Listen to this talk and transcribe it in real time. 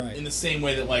Right. In the same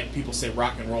way that like people say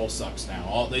rock and roll sucks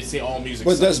now. They say all music.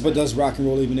 But sucks does rock and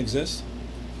roll even exist?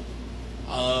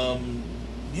 Yeah,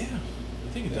 I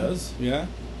think it does. Yeah.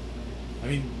 I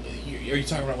mean, are you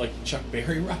talking about like Chuck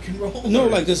Berry rock and roll? No,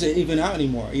 like does it even out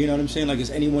anymore? You know what I'm saying? Like, is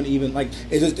anyone even like?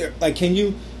 Is it like? Can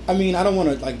you? I mean, I don't want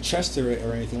to like Chester it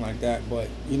or anything like that, but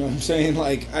you know what I'm saying?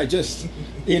 Like, I just,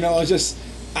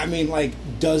 I mean, like,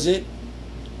 does it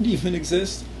even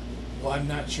exist? Well, I'm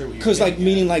not sure what you're Because like, getting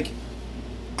meaning at. like,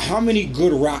 how many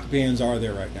good rock bands are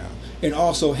there right now? And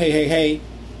also, hey.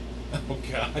 Oh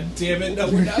God damn it! No,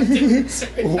 we're not doing this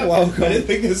right now. Welcome. I didn't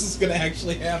think this was going to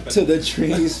actually happen. To the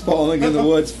Trees Falling in the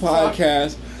Woods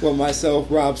podcast with myself,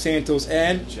 Rob Santos,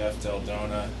 and Jeff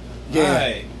Deldona. Yeah.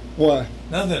 Hi. What?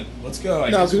 Nothing. Let's go.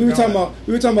 No, because we were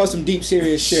talking about some deep,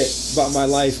 serious shit about my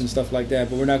life and stuff like that.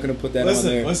 But we're not going to put that on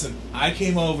there. Listen. I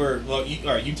came over. Well,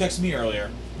 you texted me earlier.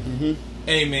 Mm-hmm.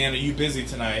 Hey man, are you busy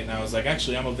tonight? And I was like,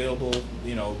 actually, I'm available.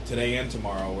 Today and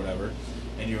tomorrow, or whatever.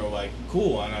 And you were like,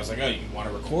 cool. And I was like, oh, you want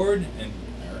to record? And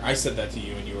I said that to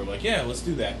you, and you were like, yeah, let's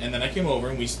do that. And then I came over,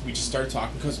 and we just started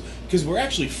talking, because we're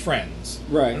actually friends.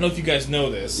 Right. I don't know if you guys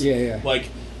know this. Yeah. Like,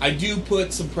 I do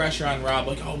put some pressure on Rob,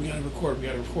 like, oh, we gotta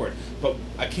record. But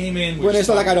I came in... But it's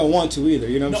not like I don't want to either,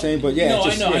 you know what I'm saying? But yeah, no,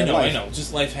 just, I know. life.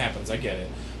 Just life happens, I get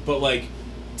it. But, like,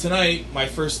 tonight, my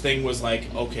first thing was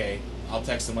like, okay, I'll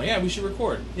text him, like, yeah, we should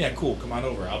record. Yeah, cool, come on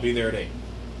over. I'll be there at 8.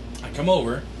 I come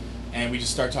over... And we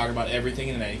just start talking about everything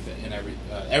and anything, and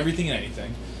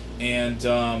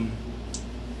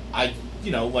I,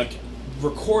 like,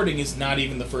 recording is not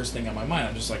even the first thing on my mind.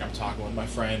 I'm just like, I'm talking with my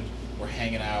friend, we're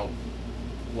hanging out,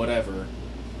 whatever,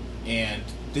 and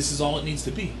this is all it needs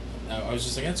to be. I was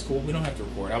just like, that's cool. We don't have to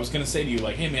record. I was gonna say to you,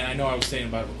 like, hey man, I know I was saying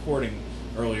about recording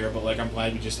earlier, but like, I'm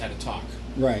glad we just had to talk.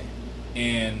 Right.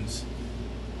 And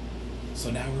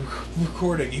so now we're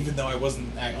recording, even though I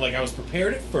wasn't like I was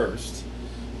prepared at first.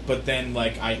 But then,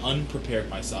 like, I unprepared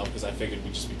myself because I figured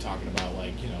we'd just be talking about,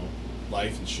 like,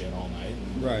 life and shit all night.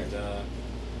 And, right.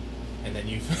 And then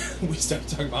we start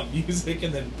talking about music,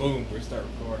 and then boom, we start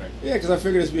recording. Yeah, because I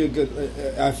figured this would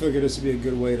be a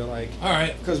good way to, like. All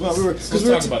right. Because let's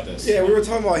talk about this. Yeah, we were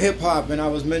talking about hip hop, and I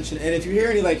was mentioning, and if you hear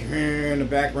any like in the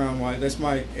background, why that's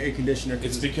my air conditioner.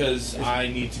 It's because I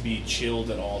need to be chilled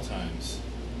at all times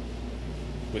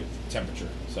with temperature.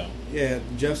 So. Yeah,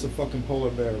 Jeff's a fucking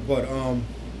polar bear, but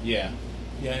Yeah.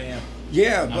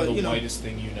 Yeah, I'm but the whitest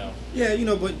thing you know. Yeah,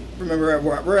 but remember,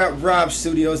 we're at Rob's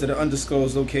Studios at an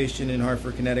undisclosed location in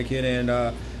Hartford, Connecticut, and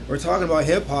we're talking about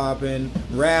hip hop and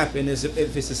rap, and if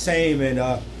it's the same. And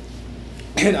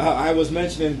I was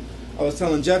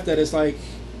telling Jeff that it's like,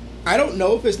 I don't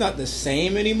know if it's not the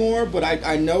same anymore, but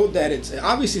I know that it's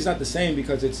not the same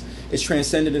because it's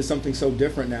transcended in something so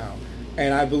different now,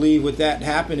 and I believe with that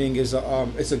happening is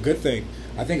it's a good thing.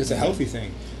 I think it's a healthy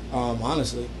thing.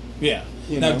 Honestly. Yeah.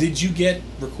 Now, did you get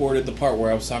recorded the part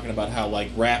where I was talking about how,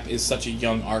 like, rap is such a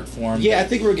young art form? Yeah, I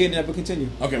think we were getting that, but continue.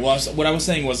 Okay, well, what I was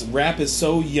saying was rap is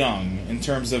so young in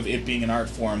terms of it being an art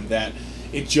form that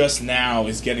it just now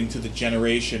is getting to the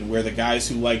generation where the guys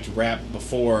who liked rap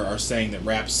before are saying that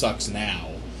rap sucks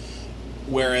now.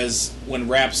 Whereas when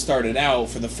rap started out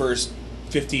for the first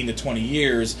 15 to 20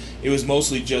 years, it was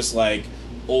mostly just, like,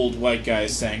 old white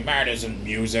guys saying, "That isn't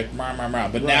music," rah, rah, rah.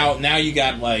 But right. now you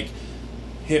got like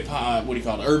hip hop, what do you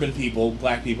call it? Urban people,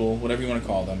 black people, whatever you want to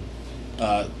call them,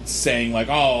 saying like,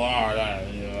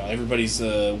 everybody's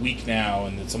weak now,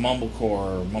 and it's a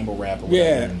mumblecore or mumble rap or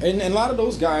whatever. Yeah, and a lot of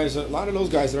those guys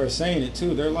that are saying it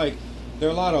too, they're like a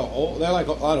lot of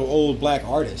old black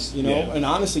artists, Yeah. And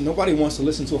honestly, nobody wants to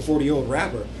listen to a 40-year-old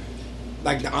rapper.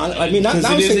 Like, I mean,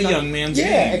 because it is a young man's game.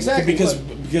 Yeah, exactly.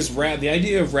 Because rap, the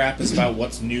idea of rap is about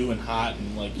what's new and hot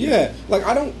and like. Yeah, like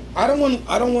I don't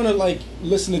want to like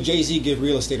listen to Jay-Z give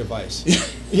real estate advice.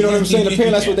 You know what I'm saying? Apparently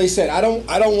that's what they said. I don't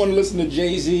want to listen to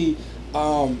Jay-Z,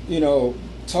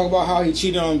 talk about how he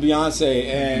cheated on Beyonce,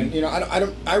 and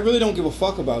I really don't give a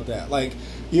fuck about that. Like,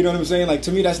 you know what I'm saying? Like,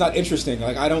 to me, that's not interesting.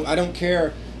 Like, I don't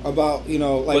care about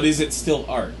like. But is it still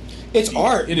art? It's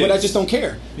art, it but is. I just don't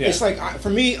care. Yeah. It's like for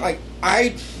me, like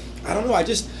I don't know.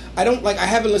 I don't like. I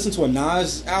haven't listened to a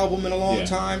Nas album in a long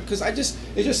time because it's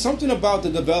just something about the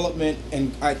development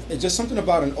and it's just something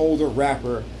about an older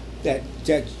rapper that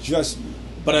just.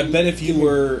 But I bet if you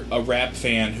were a rap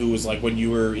fan who was like when you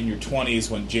were in your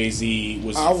 20s when Jay-Z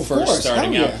was first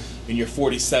starting out, and you're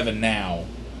 47 now.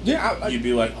 Yeah, you'd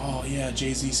be like, oh yeah,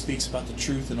 Jay-Z speaks about the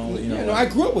truth and all that. Yeah, no, I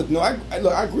grew up with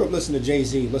I grew up listening to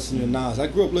Jay-Z, listening to Nas. I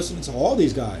grew up listening to all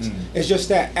these guys. It's just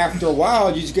that after a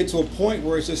while, you just get to a point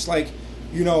where it's just like,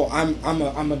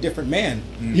 I'm a different man.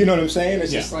 You know what I'm saying?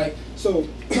 It's just like so.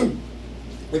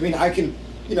 I mean, I can,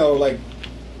 like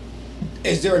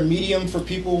is there a medium for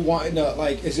people wanting to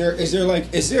like? Is there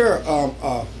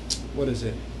what is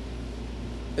it?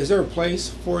 Is there a place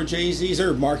for Jay-Z? Is there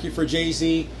a market for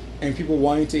Jay-Z and people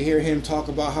wanting to hear him talk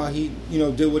about how he,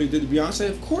 did what he did to Beyonce?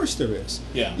 Of course there is.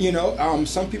 Yeah.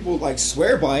 Some people like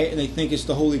swear by it and they think it's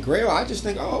the Holy Grail. I just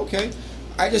think, oh, okay.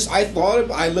 I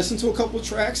listened to a couple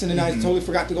tracks and then I totally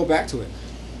forgot to go back to it.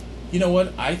 You know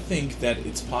what? I think that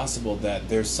it's possible that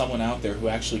there's someone out there who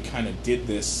actually kind of did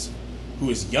this, who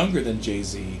is younger than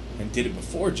Jay-Z and did it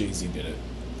before Jay-Z did it.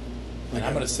 And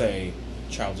I'm going to say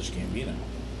Childish Gambino.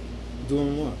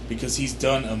 Doing what? Because he's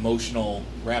done emotional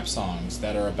rap songs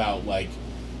that are about, like,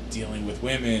 dealing with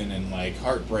women and, like,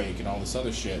 heartbreak and all this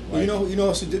other shit. Like, you know who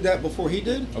else did that before he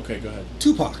did? Okay, go ahead.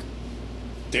 Tupac.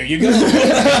 There you go. All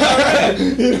right.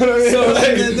 You know what I mean? So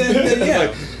then yeah,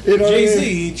 like,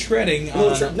 Jay-Z treading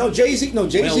on Jay-Z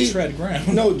well-tread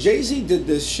ground. No, Jay-Z did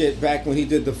this shit back when he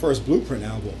did the first Blueprint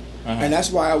album, and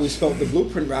that's why I always felt the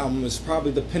Blueprint album was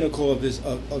probably the pinnacle of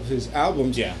his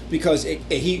albums. Yeah, because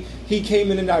he came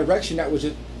in a direction that was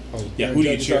just. Oh, yeah, who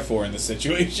do you cheer for in this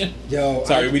situation? Yo,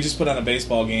 sorry, we just put on a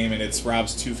baseball game, and it's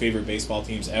Rob's 2 favorite baseball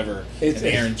teams ever, and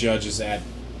Aaron Judge is at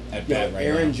bat right now.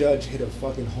 Aaron Judge hit a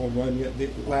fucking home run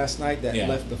last night that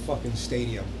left the fucking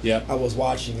stadium. Yeah, I was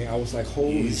watching it. I was like,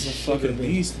 holy he's a fucking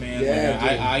beast, man. Yeah,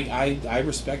 like, I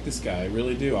respect this guy. I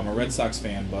really do. I'm a Red Sox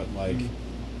fan, but like.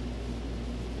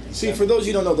 See, for those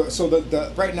you don't know,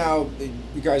 the right now,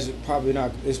 you guys are probably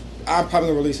not. I'm probably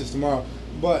gonna release this tomorrow.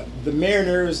 But the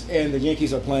Mariners and the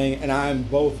Yankees are playing, and I'm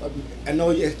both. I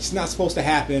know it's not supposed to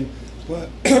happen, but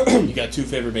you got 2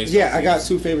 favorite baseball. Yeah, teams. I got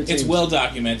 2 favorite teams. It's well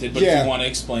documented, but if you want to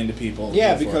explain to people,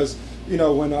 yeah, because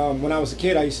when I was a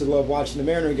kid, I used to love watching the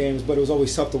Mariner games, but it was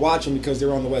always tough to watch them because they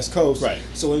were on the West Coast. Right.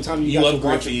 So anytime you got to love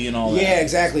watch Griffey them, and all that. Yeah,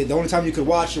 exactly. The only time you could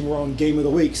watch them were on Game of the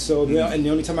Week. So and the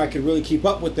only time I could really keep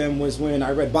up with them was when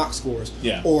I read box scores.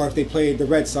 Yeah. Or if they played the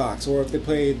Red Sox, or if they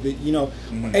played the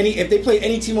if they played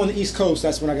any team on the East Coast,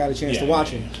 that's when I got a chance to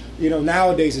watch them.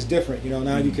 Nowadays it's different.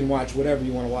 Now you can watch whatever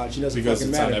you want to watch. It doesn't because fucking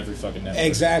it's matter. on every fucking network.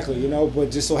 Exactly.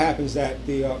 But just so happens that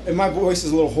the and my voice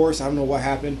is a little hoarse. I don't know what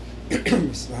happened. I don't know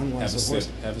why have I'm a so hoarse.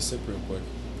 sip. Have a sip real quick.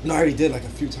 No, I already did like a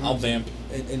few times. I'll vamp.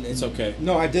 And it's okay.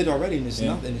 No, I did already, and it's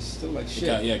nothing. It's still like shit.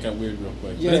 It got weird real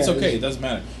quick. Yeah, but it's okay. It doesn't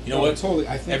matter. You know what? Totally.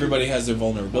 I think everybody has their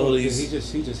vulnerabilities.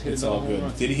 He just hit. It's all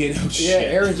good. Did he hit? Oh, shit. Yeah,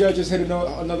 Aaron Judge just hit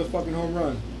another fucking home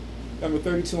run. Number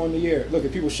 32 on the year. Look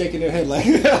at people shaking their head like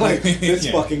this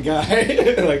fucking guy.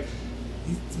 Like,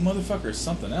 this motherfucker is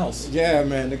something else. Yeah,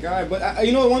 man, the guy. But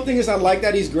one thing is I like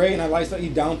that he's great, and I like that he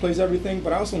downplays everything.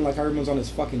 But I also don't like how everyone's on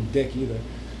his fucking dick either.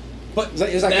 But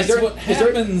that's what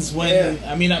happens when.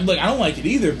 I mean, look, I don't like it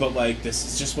either. But like, this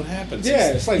is just what happens.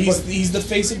 Yeah, it's like he's the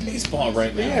face of baseball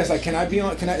right now. Yeah, it's like,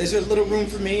 is there a little room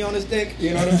for me on his dick?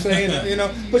 You know what I'm saying?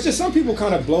 But just some people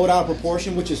kind of blow it out of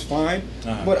proportion, which is fine.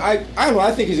 But I don't know.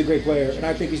 I think he's a great player, and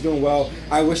I think he's doing well.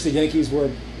 I wish the Yankees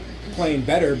were playing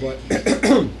better, but.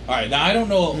 All right, now I don't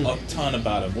know a ton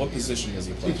about him. What position does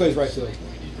he play? He plays right field.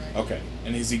 Okay,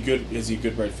 and is he good? Is he a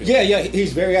good right fielder? Yeah,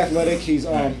 he's very athletic. He's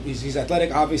he's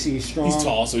athletic. Obviously, he's strong. He's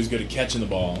tall, so he's good at catching the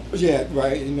ball. Yeah,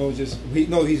 right.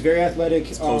 He's very athletic.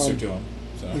 It's closer to him.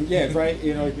 So. Yeah, right.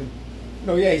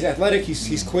 He's athletic.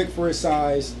 He's quick for his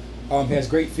size. He has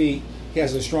great feet. He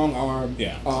has a strong arm.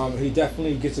 Yeah. He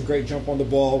definitely gets a great jump on the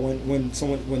ball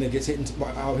when it gets hit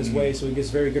out his way. So he gets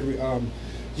very good.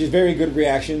 Just very good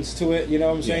reactions to it. You know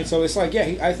what I'm saying? Yeah. So it's like,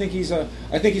 I think he's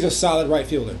a solid right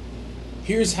fielder.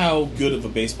 Here's how good of a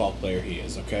baseball player he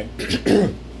is, okay?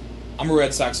 I'm a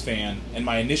Red Sox fan, and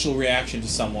my initial reaction to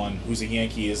someone who's a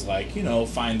Yankee is like,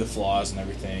 find the flaws and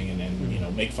everything, and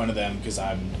then, make fun of them because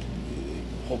I'm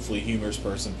hopefully a humorous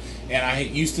person. And I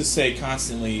used to say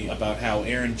constantly about how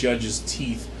Aaron Judge's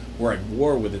teeth were at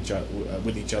war with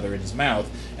each other in his mouth,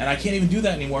 and I can't even do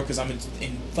that anymore because I'm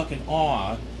in fucking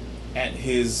awe at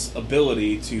his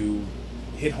ability to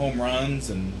hit home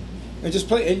runs and just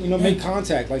play and make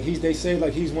contact. Like they say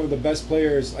like he's one of the best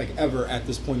players like ever at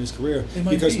this point in his career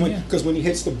because when he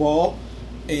hits the ball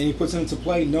and he puts it into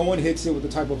play, no one hits it with the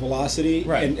type of velocity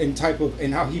and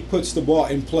how he puts the ball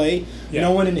in play. Yeah.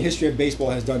 No one in the history of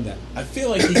baseball has done that. I feel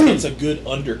like he gets a good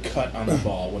undercut on the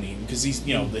ball because he's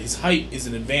his height is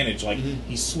an advantage. Like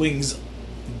he swings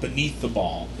beneath the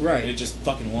ball, right? And it just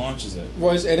fucking launches it.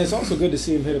 Well, and it's also good to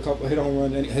see him hit a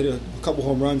couple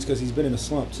home runs because he's been in a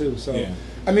slump too. So, yeah.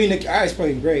 I mean, the guy's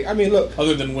playing great. I mean, look,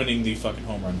 other than winning the fucking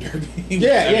home run derby,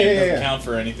 doesn't count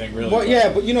for anything really.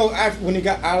 Well, but when he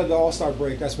got out of the All-Star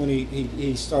break, that's when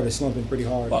he started slumping pretty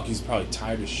hard. Fuck, he's probably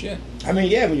tired as shit. I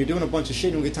mean, when you're doing a bunch of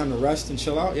shit, you don't get time to rest and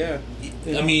chill out. Yeah.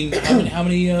 I mean, how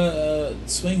many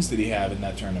swings did he have in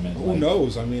that tournament? Who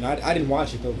knows? I mean, I didn't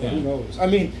watch it though, but who knows? I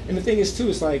mean, and the thing is too,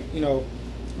 it's like, you know,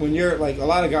 when you're like a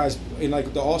lot of guys in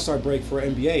like the All-Star break for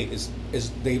NBA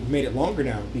is they've made it longer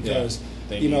now because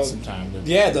they you need know some time.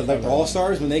 The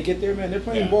All-Stars when they get there, man, they're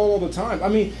playing ball all the time. I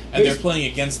mean, and they're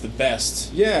playing against the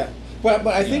best. Yeah, but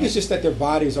I think it's just that their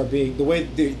bodies are being the way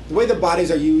the bodies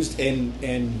are used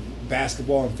in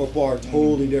basketball and football are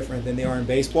totally different than they are in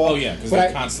baseball. Oh yeah, because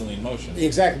they're constantly in motion.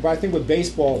 Exactly, but I think with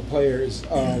baseball players,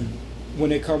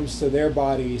 when it comes to their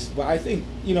bodies, but I think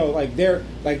you know like they're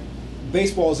like.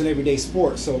 Baseball is an everyday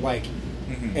sport, so like,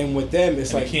 and with them,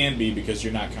 it's like it can be because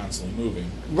you're not constantly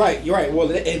moving. Right, you're right. Well,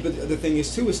 but the thing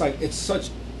is too, it's like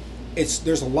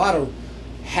there's a lot of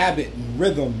habit and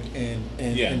rhythm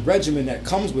and regimen that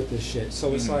comes with this shit.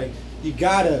 So it's like you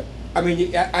gotta. I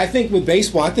mean, I think with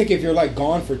baseball, I think if you're like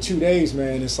gone for 2 days,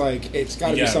 man, it's like it's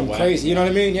gotta be something crazy. You know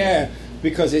what I mean? Yeah,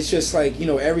 because it's just like you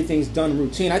know everything's done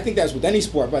routine. I think that's with any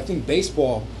sport, but I think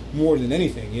baseball more than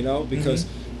anything. You know, because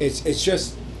it's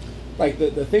just. Like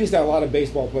the things that a lot of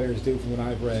baseball players do, from what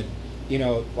I've read, you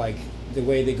know, like the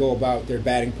way they go about their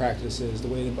batting practices, the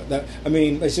way I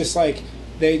mean, it's just like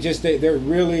they're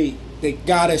really they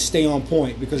gotta stay on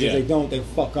point because if they don't, they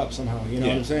fuck up somehow. You know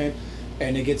what I'm saying?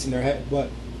 And it gets in their head. But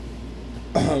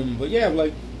yeah,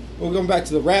 like we're going back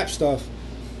to the rap stuff.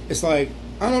 It's like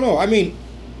I don't know. I mean,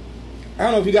 I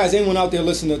don't know if you guys anyone out there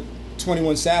listen to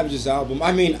 21 Savage's album.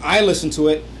 I mean, I listened to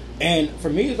it. And for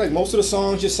me, it's like most of the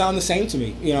songs just sound the same to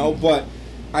me, you know. But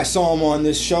I saw him on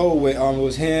this show with it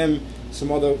was him,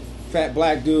 some other fat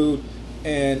black dude,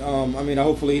 and I mean,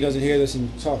 hopefully he doesn't hear this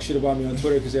and talk shit about me on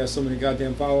Twitter because he has so many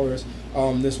goddamn followers.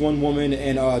 This one woman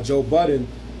and Joe Budden,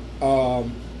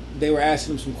 they were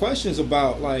asking him some questions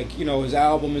about like you know his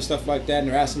album and stuff like that, and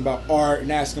they're asking about art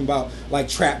and asking about like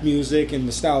trap music and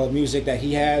the style of music that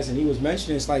he has, and he was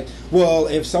mentioning it's like, well,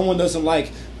 if someone doesn't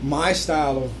like my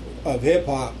style of hip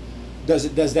hop.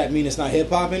 Does that mean it's not hip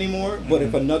hop anymore? But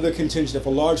if if a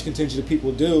large contingent of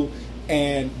people do,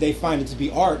 and they find it to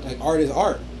be art, like art is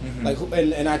art. Like,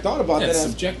 and I thought about that. It's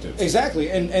subjective.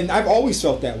 Exactly, and I've always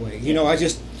felt that way. You know,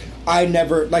 I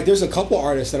never like. There's a couple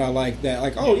artists that I like that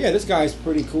like. Oh yeah, this guy's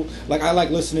pretty cool. Like I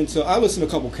listen to a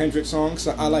couple Kendrick songs.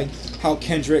 So I like how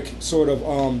Kendrick sort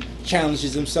of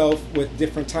challenges himself with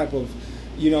different type of,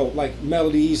 you know, like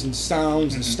melodies and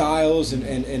sounds and styles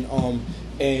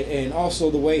and also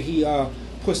the way he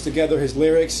puts together his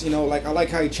lyrics, you know, like I like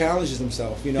how he challenges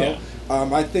himself, you know.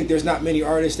 I think there's not many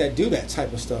artists that do that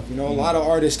type of stuff, you know. A lot of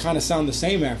artists kind of sound the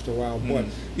same after a while, but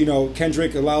you know,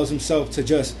 Kendrick allows himself to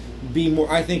just be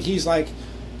more. I think he's like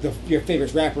your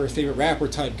favorite rapper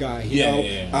type guy, you know.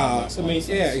 I mean,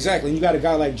 exactly. And you got a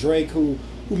guy like Drake who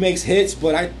makes hits,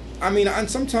 but I mean,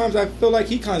 sometimes I feel like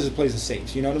he kind of just plays the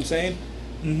safe. You know what I'm saying?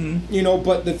 You know,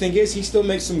 but the thing is, he still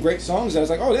makes some great songs. I was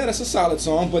like, oh yeah, that's a solid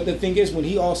song. But the thing is, when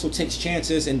he also takes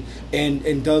chances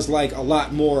and does like a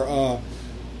lot more,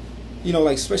 you know,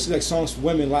 like especially like songs for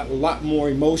women, a lot more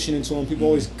emotion into them. People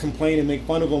always complain and make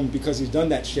fun of him because he's done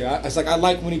that shit. It's like I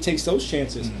like when he takes those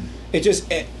chances.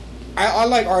 I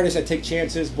like artists that take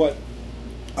chances, but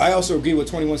I also agree with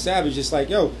 21 Savage. It's like,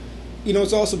 yo, you know,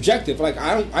 it's all subjective. Like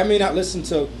I may not listen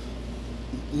to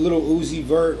Little Uzi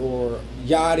Vert or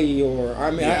Yachty or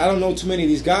I don't know too many of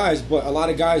these guys, but a lot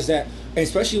of guys that,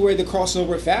 especially where they cross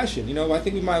over at fashion. You know, I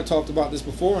think we might have talked about this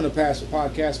before on the past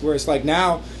podcast, where it's like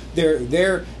now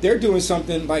they're doing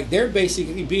something like they're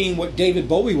basically being what David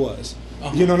Bowie was.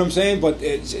 You know what I'm saying? But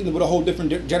it's with a whole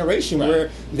different generation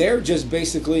where they're just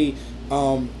basically,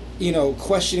 you know,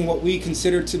 questioning what we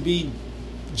consider to be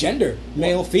gender,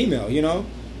 male, female. You know?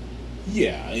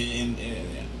 Yeah,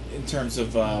 in terms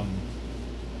of.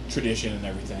 Tradition and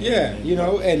everything. Yeah, you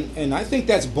know, and I think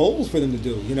that's bold for them to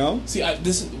do, you know? See, I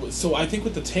think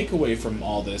what the takeaway from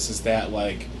all this is that,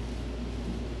 like,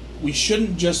 we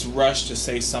shouldn't just rush to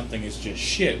say something is just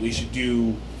shit. We should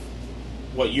do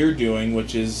what you're doing,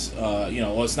 which is, you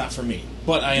know, well, it's not for me.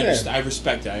 But I understand, I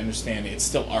respect it, I understand it. It's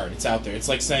still art, it's out there. It's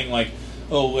like saying, like,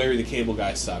 oh, Larry the Cable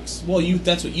Guy sucks. Well,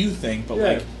 that's what you think, but,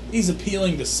 like, he's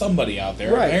appealing to somebody out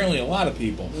there, apparently a lot of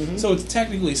people. So it's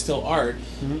technically still art.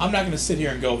 I'm not going to sit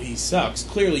here and go, he sucks.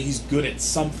 Clearly, he's good at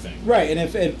something. Right, and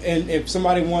if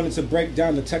somebody wanted to break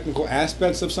down the technical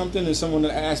aspects of something, and someone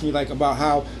asked me like about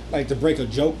how like to break a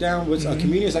joke down, which a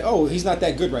comedian is like, oh, he's not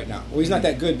that good right now. Well, he's not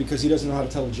that good because he doesn't know how to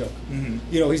tell a joke.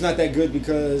 You know, he's not that good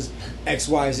because X,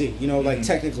 Y, Z. You know, like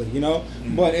technically, you know.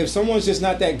 But if someone's just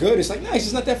not that good, it's like, nah, he's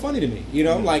just not that funny to me. You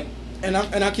know, like. And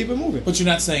I keep it moving. But you're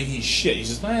not saying he's shit. He's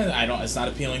just, I don't. It's not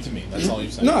appealing to me. That's all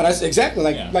you're saying. No, that's exactly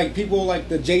like people like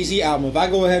the Jay-Z album. If I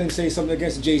go ahead and say something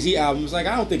against the Jay-Z album, it's like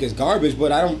I don't think it's garbage,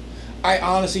 but I I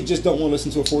honestly just don't want to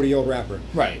listen to a 40-year-old rapper.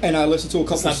 Right. And I listen to a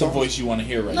couple It's not songs. the voice you want to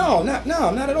hear right now.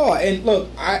 No, not at all. And look,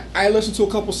 I listened to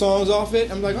a couple songs off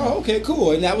it. I'm like, oh, okay,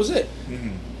 cool, and that was it. Mm-hmm.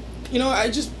 You know, I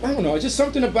don't know. It's just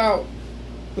something about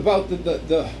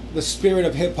the spirit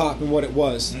of hip hop and what it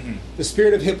was. Mm-hmm. The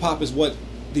spirit of hip hop is what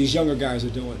these younger guys are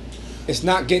doing. It's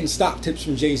not getting stock tips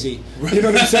from Jay-Z. You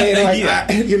know what I'm saying? Like,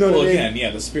 Yeah. you know what I mean? Again,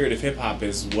 yeah, the spirit of hip hop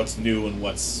is what's new and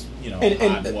what's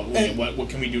hot. What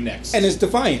can we do next? And it's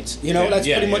defiance. You know, that's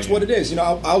pretty much what it is. You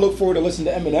know, I'll look forward to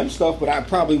listening to Eminem stuff, but I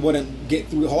probably wouldn't get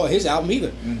through all his album either.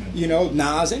 Mm-hmm. You know,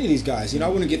 Nas, any of these guys. You know, I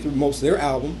wouldn't get through most of their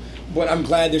album. But I'm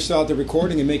glad they're still out there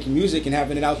recording and making music and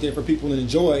having it out there for people to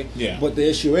enjoy. Yeah. But the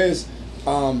issue is,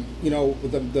 you know,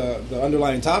 the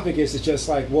underlying topic is it's just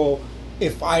like, well,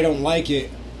 if I don't like it,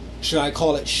 should I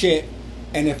call it shit?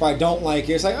 And if I don't like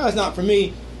it, it's like, oh, it's not for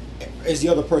me. Is the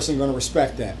other person going to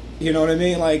respect that? You know what I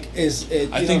mean? Like, I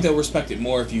think they'll respect it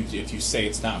more if you say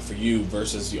it's not for you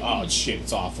versus oh it's shit,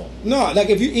 it's awful. No, like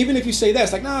even if you say that,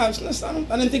 it's like nah, I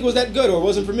didn't think it was that good or it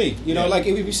wasn't for me. You know, like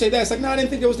if you say that, it's like nah, I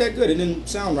didn't think it was that good. It didn't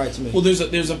sound right to me. Well,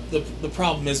 the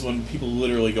problem is when people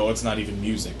literally go, it's not even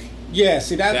music. Yeah,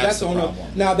 see that's the problem.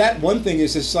 Now that one thing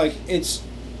is it's like it's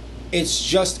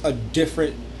just a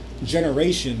different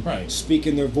generation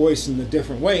speaking their voice in a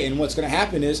different way, and what's going to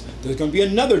happen is there's going to be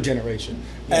another generation,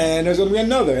 and there's going to be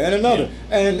another and another,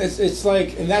 and it's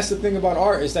like, and that's the thing about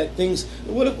art is that things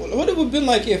what it would have been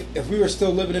like if we were still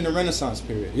living in the Renaissance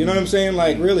period. You know what I'm saying?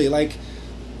 Like really, like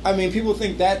I mean, people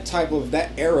think that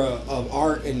era of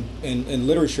art and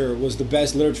literature was the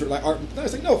best literature, like art. I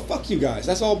was like, no, fuck you guys.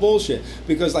 That's all bullshit.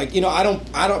 Because like, you know, I don't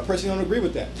personally don't agree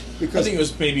with that. Because I think it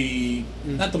was maybe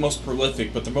not the most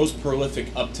prolific, but the most prolific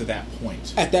up to that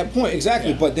point. At that point,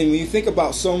 exactly. Yeah. But then when you think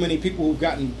about so many people who've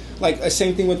gotten like the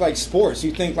same thing with like sports,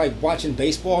 you think like watching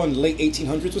baseball in the late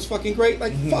 1800s was fucking great.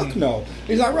 Like fuck no.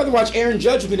 Because I'd rather watch Aaron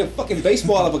Judge with me the fucking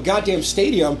baseball out of a goddamn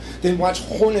stadium than watch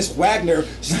Honus Wagner.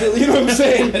 Still, you know what I'm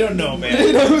saying? I don't know, man.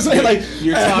 You know what I'm saying? Like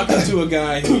you're talking to a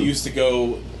guy who used to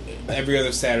go every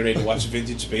other Saturday to watch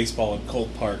vintage baseball in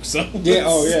Colt Park. So yeah,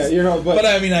 oh yeah, you know. But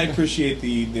I mean, I appreciate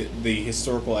the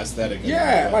historical aesthetic.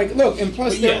 Yeah, like look, and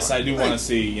plus, yes, I do want to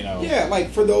see, you know. Yeah, like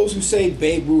for those who say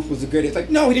Babe Ruth was the greatest, like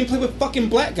no, he didn't play with fucking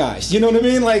black guys. You know what I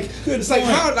mean? Like it's like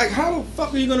how the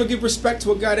fuck are you gonna give respect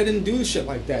to a guy that didn't do shit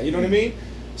like that? You know what I mean?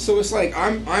 So it's like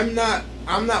I'm not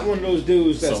one of those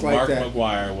dudes that's like that. Mark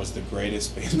McGwire was the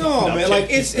greatest baseball. No, man, like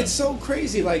it's so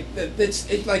crazy. Like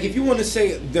it's like if you want to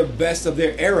say the best of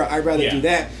their era, I'd rather do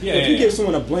that. Yeah, if you give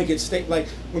someone a blanket statement, like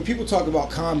when people talk about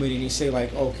comedy and you say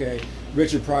like, okay,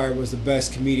 Richard Pryor was the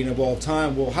best comedian of all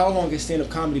time. Well, how long has stand-up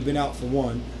comedy been out for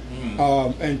one?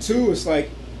 And two, it's like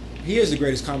he is the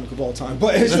greatest comic of all time.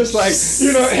 But it's just like,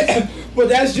 you know, but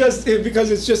that's just because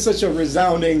it's just such a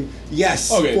resounding yes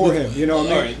for him, you know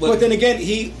what I mean? Right, but then again,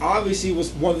 he obviously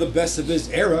was one of the best of his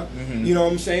era, you know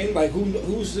what I'm saying? Like,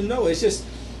 who's to know? It's just,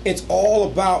 it's all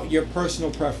about your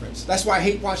personal preference. That's why I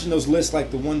hate watching those lists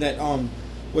like the one that,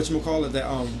 whatchamacallit,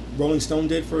 that Rolling Stone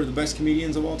did for the best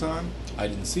comedians of all time. I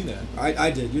didn't see that.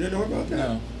 I did. You didn't know about that?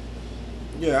 No.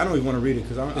 Yeah, I don't even want to read it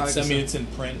because it's in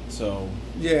print, so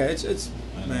yeah, it's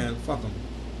man, fuck them.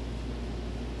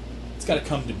 It's got to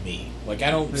come to me. Like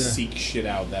I don't seek shit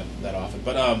out that often,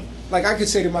 but like I could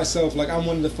say to myself, like I'm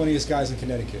one of the funniest guys in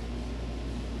Connecticut.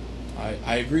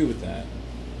 I agree with that.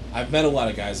 I've met a lot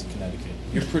of guys in Connecticut.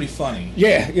 You're pretty funny.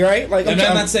 Yeah, you're right. Like I'm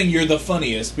not saying you're the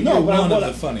funniest, but you're one of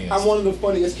the funniest. I'm one of the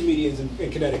funniest comedians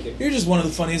in Connecticut. You're just one of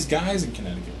the funniest guys in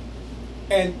Connecticut.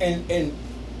 And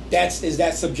is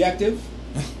that subjective?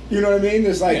 You know what I mean?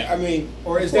 There's like, I mean,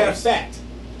 or is that a fact?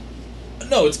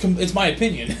 No, it's my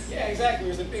opinion. Yeah, exactly.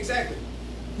 Exactly.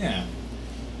 Yeah.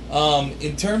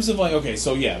 In terms of like, okay,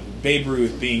 so yeah, Babe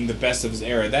Ruth being the best of his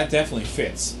era, that definitely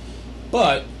fits.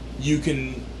 But you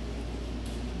can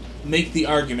make the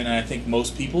argument, and I think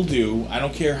most people do, I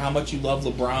don't care how much you love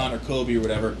LeBron or Kobe or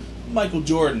whatever, Michael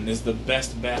Jordan is the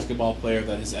best basketball player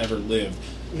that has ever lived.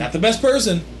 Not the best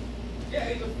person.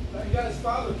 Yeah, he got his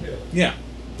father killed. Yeah.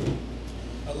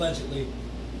 Allegedly.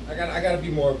 I gotta be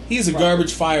more. He's a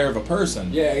garbage fire of a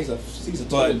person. Yeah, he's a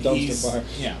total dumpster fire.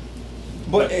 Yeah.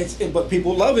 But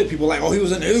people love it. People are like, oh, he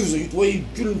was in the news, the way he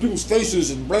did in people's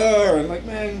faces and blah, and like,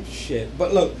 man, shit.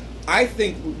 But look, I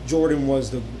think Jordan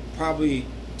was probably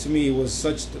to me was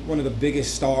one of the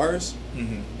biggest stars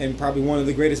and probably one of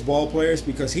the greatest ball players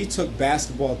because he took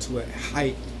basketball to a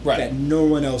height that no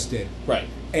one else did. Right.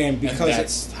 And because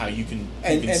that's how you can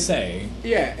say.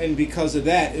 Yeah, and because of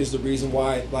that is the reason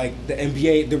why, like the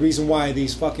NBA, the reason why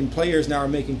these fucking players now are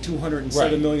making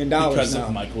 $207 million because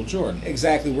of Michael Jordan.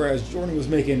 Exactly, whereas Jordan was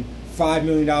making $5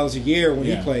 million a year when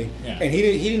he Yeah. played, Yeah. and he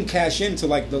didn't cash in until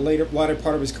like the later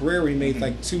part of his career when he made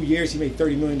like 2 years. He made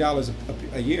 $30 million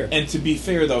a year. And to be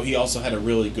fair, though, he also had a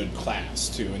really good class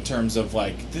too, in terms of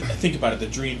like, think about it, the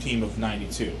dream team of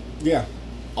 '92. Yeah,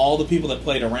 All the people that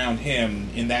played around him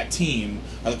in that team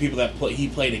are the people that he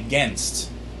played against,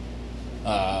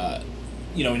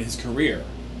 in his career.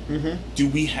 mm-hmm. Do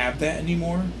we have that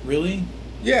anymore? Really?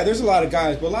 Yeah. There's a lot of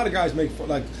guys, but a lot of guys make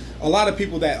like a lot of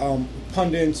people that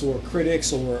pundits or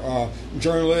critics or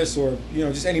journalists or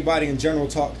just anybody in general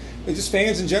talk. Just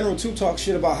fans in general too talk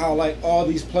shit about how like all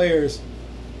these players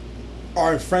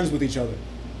are friends with each other.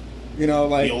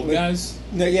 Like The old guys?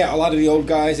 Yeah, a lot of the old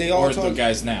guys. They all Or talk. the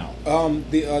guys now?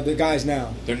 The guys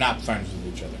now. They're not friends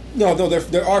with each other. No,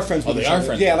 they are friends with they each are other.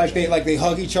 friends Yeah, with each other. they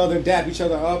hug each other, dap each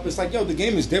other up. It's like, the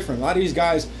game is different. A lot of these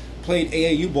guys played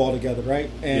AAU ball together, right?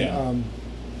 And Yeah.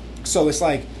 so it's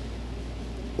like,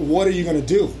 what are you gonna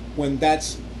do when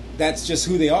that's just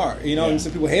who they are? Yeah. And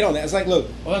some people hate on that. It's like, look,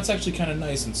 Well, that's actually kind of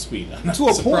nice and sweet. I'm not to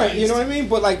a surprised. point, you know what I mean?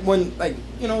 But like when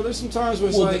there's some times where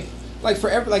it's Well, like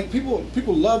forever, like people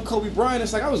love Kobe Bryant.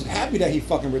 It's like I was happy that he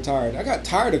fucking retired. I got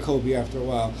tired of Kobe after a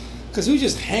while because he was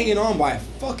just hanging on by a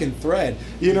fucking thread.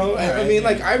 I mean,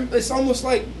 like it's almost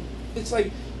like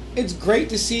it's great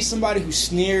to see somebody who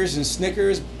sneers and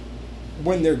snickers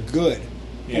when they're good.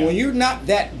 Yeah. And when you're not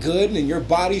that good and your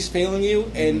body's failing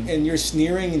you and you're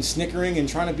sneering and snickering and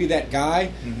trying to be that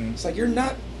guy, it's like you're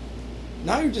not.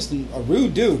 Now you're just a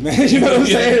rude dude, man. You know what I'm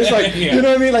saying? It's like, Yeah. you know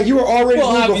what I mean? Like, you were already rude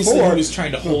obviously before. he was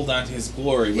trying to hold on to his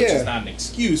glory, which Yeah. is not an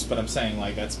excuse, but I'm saying,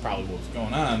 like, that's probably what was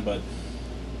going on, but...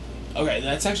 Okay,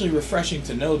 that's actually refreshing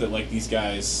to know that, like, these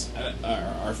guys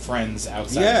are friends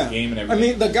outside the game and everything. I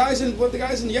mean, the guys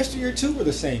in yesteryear, too, were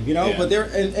the same, Yeah. But they're...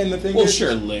 And the thing well, is...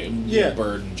 sure, Yeah.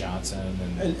 Bird and Johnson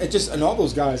and... And all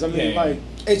those guys. I mean, Yeah. like,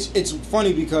 it's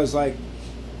funny because, like,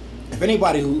 if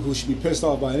anybody who should be pissed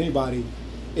off by anybody,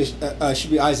 it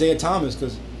should be Isaiah Thomas,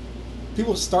 because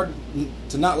people start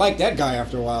to not like that guy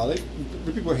after a while.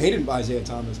 People hated Isaiah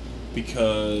Thomas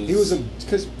Because...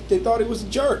 because they thought he was a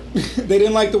jerk. they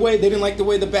didn't like the way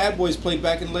the Bad Boys played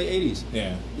back in the late '80s.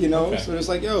 Yeah. So Okay. it's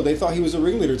like, they thought he was a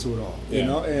ringleader to it all.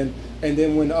 Yeah. And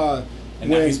then when And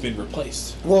now he's been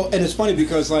replaced. well, and it's funny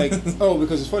because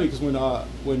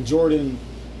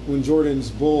when Jordan's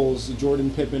Bulls, Jordan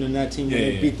Pippen and that team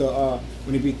beat the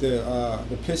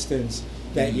Pistons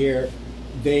that year,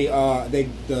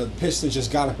 the Pistons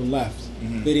just got up and left.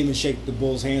 Mhm. They didn't even shake the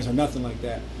Bulls' hands or nothing like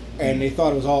that, and they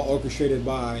thought it was all orchestrated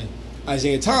by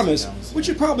Isaiah Thomas, which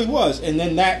it probably was. And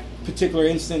then that particular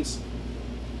instance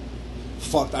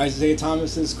fucked Isaiah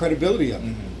Thomas's credibility up.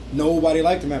 Nobody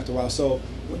liked him after a while. So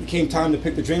when it came time to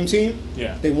pick the dream team,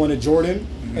 Yeah. they wanted Jordan,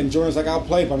 and Jordan's like, "I'll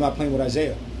play, but I'm not playing with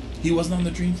Isaiah." He wasn't on the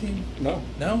Dream Team? No.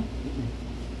 No?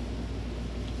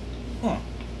 Huh.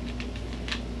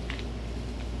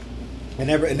 And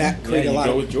that created a lot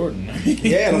go of with Jordan.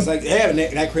 yeah, it's like and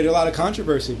that created a lot of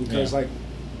controversy because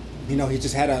Yeah. he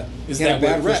just had a Is he had that a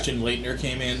where bad rep. Christian Leitner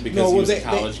came in because he was a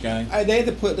college guy? They have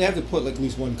to put like at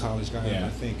least one college guy in, Yeah. I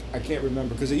think. I can't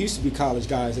remember because it used to be college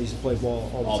guys that used to play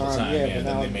ball all the time. Yeah. but Then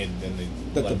now they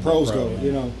that let the him pros pro, go,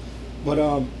 yeah. But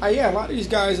a lot of these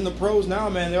guys in the pros now,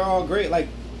 man, they're all great. Like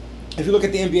if you look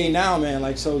at the NBA now, man,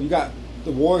 like so you got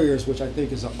the Warriors, which I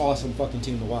think is an awesome fucking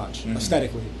team to watch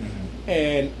aesthetically.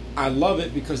 And I love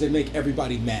it because they make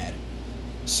everybody mad.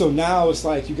 So now it's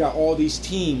like you got all these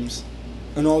teams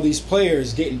and all these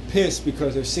players getting pissed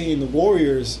because they're seeing the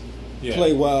Warriors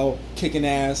play well, kicking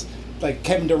ass. Like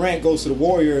Kevin Durant goes to the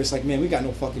Warriors, like, man, we got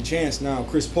no fucking chance now.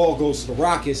 Chris Paul goes to the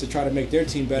Rockets to try to make their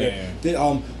team better.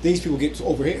 These people get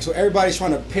over here. So everybody's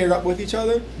trying to pair up with each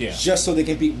other just so they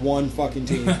can beat one fucking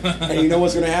team. And you know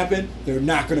what's going to happen? They're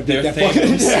not going to beat that fucking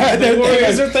team. The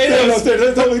Warriors are Thanos.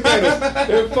 They're totally Thanos.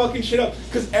 They're fucking shit up.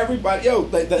 Because everybody,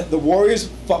 the Warriors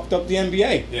fucked up the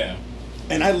NBA. Yeah.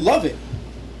 And I love it.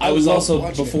 I was love also,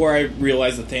 watching before I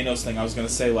realized the Thanos thing, I was going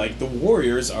to say, like, the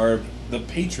Warriors are the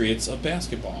Patriots of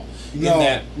basketball.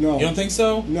 No. You don't think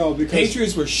so? No, because...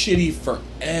 Patriots were shitty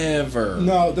forever.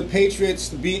 No, the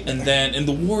Patriots... And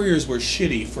the Warriors were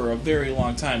shitty for a very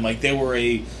long time. Like, they were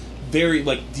a very,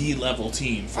 like, D-level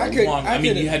team for a long... I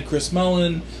mean, you had Chris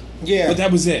Mullin, but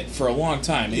that was it for a long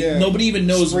time. Yeah. Nobody even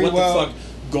knows what the Sprewell. fuck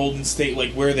Golden State,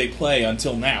 like, where they play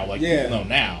until now. Like, people know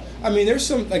now. I mean, there's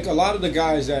some, like, a lot of the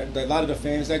guys a lot of the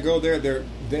fans that go there, they're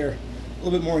a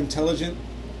little bit more intelligent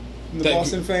than the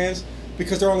Boston fans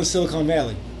because they're on the Silicon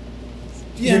Valley.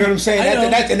 Yeah, you know what I'm saying?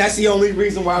 I And that's the only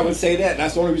reason why I would say that.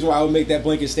 That's the only reason why I would make that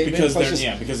blanket statement. Because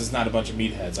because it's not a bunch of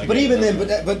meatheads.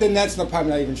 But then that's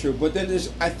probably not even true. But then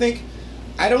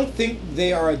I don't think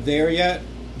they are there yet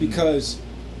because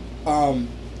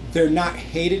they're not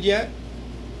hated yet.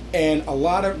 And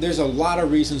there's a lot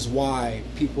of reasons why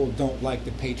people don't like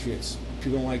the Patriots.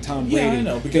 People don't like Tom Brady. Yeah, I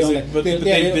know, because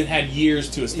they've had years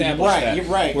to establish that. You're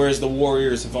right. Whereas the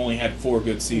Warriors have only had 4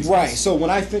 good seasons. Right. So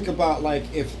when I think about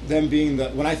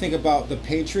when I think about the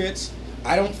Patriots,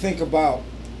 I don't think about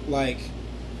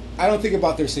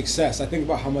their success. I think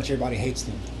about how much everybody hates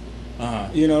them.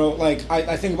 You know, like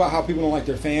I think about how people don't like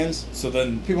their fans. So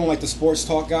then people don't like the sports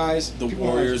talk guys. The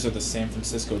Warriors are the San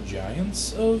Francisco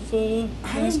Giants of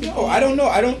basketball? I don't know.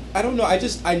 I don't know.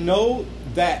 I know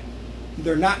that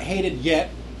they're not hated yet.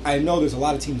 I know there's a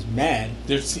lot of teams mad.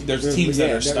 There's teams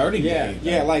that are starting to hate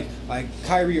them. like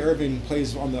Kyrie Irving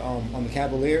plays on the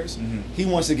Cavaliers. Mm-hmm. He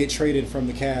wants to get traded from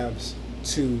the Cavs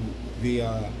to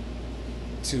the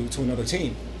to another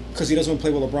team because he doesn't want to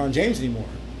play with LeBron James anymore,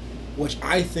 which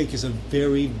I think is a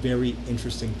very, very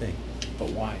interesting thing. But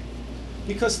why?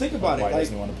 Because think about it. Why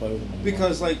doesn't he want to play with him anymore?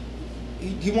 Because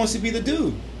he wants to be the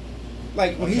dude.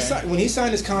 Like when he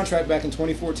signed his contract back in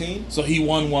 2014. So he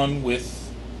won one with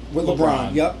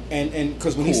LeBron. Yep. And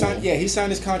because when he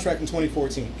signed his contract in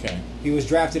 2014. Okay. He was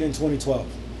drafted in 2012,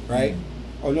 right?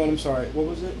 Mm-hmm. Oh no, I'm sorry. What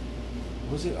was it?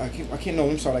 I can't know.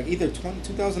 I'm sorry. Like either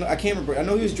 2000. I can't remember. I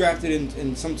know he was drafted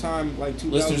in sometime like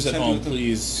 2010. Listeners at home,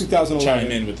 please 2011. chime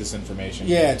in with this information.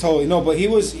 Yeah, totally. No, but it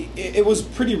was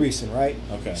pretty recent, right?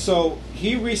 Okay. So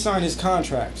he re-signed his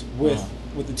contract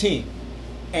with the team,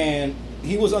 and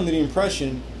he was under the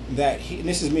impression that and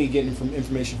this is me getting from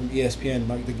information from ESPN,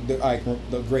 like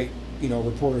the great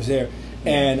reporters there,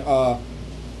 and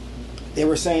they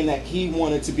were saying that he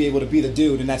wanted to be able to be the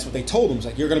dude, and that's what they told him. It's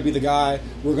like, you're going to be the guy.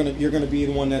 You're going to be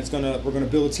the one we're going to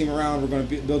build a team around. We're going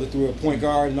to build it through a point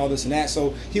guard and all this and that.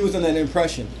 So he was under that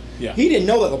impression. Yeah. He didn't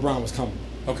know that LeBron was coming.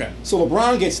 Okay. So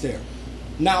LeBron gets there.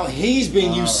 Now he's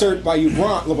being usurped by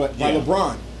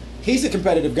LeBron. He's a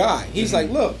competitive guy. He's like,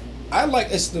 look,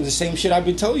 it's the same shit I've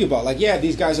been telling you about. Like, yeah,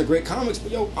 these guys are great comics,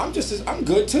 but I'm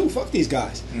good too. Fuck these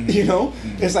guys.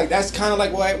 Mm-hmm. It's like that's kind of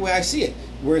like where I see it.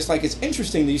 Where it's like it's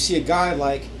interesting that you see a guy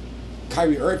like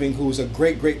Kyrie Irving, who's a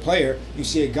great player. You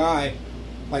see a guy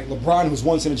like LeBron, who's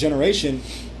once in a generation,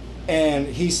 and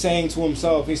he's saying to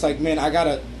himself, he's like, man, I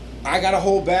gotta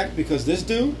hold back because this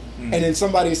dude. Mm-hmm. And then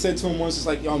somebody said to him once, it's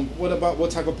like,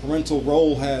 what type of parental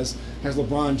role has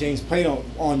LeBron James played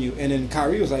on you? And then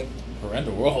Kyrie was like,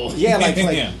 parental role. Yeah, like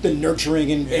the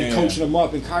nurturing and coaching him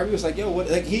up. And Kyrie was like, yo, what?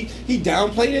 Like he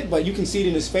downplayed it, but you can see it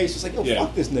in his face. It's like, yo,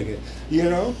 fuck this nigga,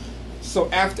 So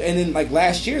and then like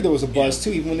last year there was a buzz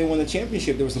too. Even when they won the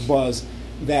championship, there was a buzz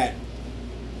that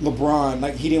LeBron,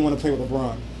 like he didn't want to play with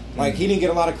LeBron. Like he didn't get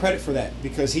a lot of credit for that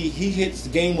because he hits the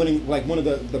game-winning, like one of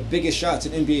the biggest shots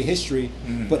in NBA history.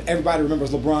 Mm-hmm. But everybody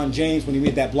remembers LeBron James when he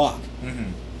made that block.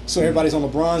 Mm-hmm. So everybody's on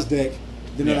LeBron's dick,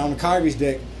 then they're on Kyrie's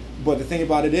dick. But the thing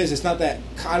about it is, it's not that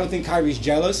I don't think Kyrie's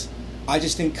jealous. I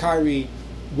just think Kyrie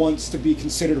wants to be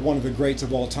considered one of the greats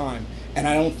of all time. And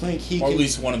I don't think he can... Or at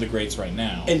least one of the greats right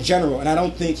now. In general. And I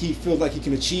don't think he feels like he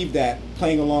can achieve that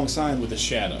playing alongside... With a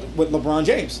shadow. With LeBron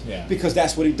James. Yeah. Because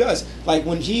that's what he does. Like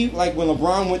when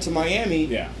LeBron went to Miami,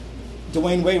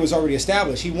 Dwayne Wade was already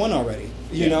established. He won already.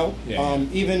 You know? Yeah.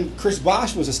 Even Chris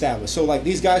Bosh was established. So like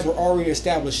these guys were already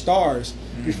established stars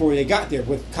before they got there.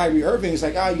 With Kyrie Irving, it's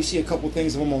like, you see a couple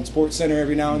things of him on SportsCenter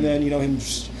every now and then, him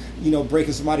just...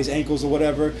 breaking somebody's ankles or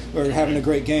whatever, or having a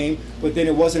great game. But then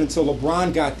it wasn't until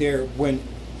LeBron got there when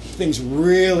things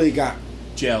really got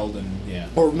gelled and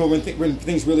or no, when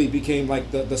things really became like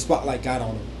the spotlight got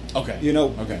on him.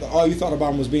 Okay. All you thought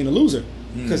about him was being a loser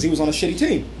because he was on a shitty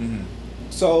team. Mm-hmm.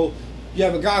 So you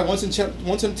have a guy once in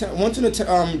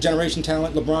a generation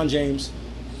talent, LeBron James,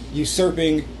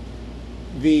 usurping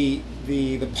the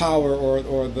power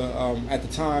or the at the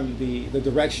time the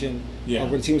direction of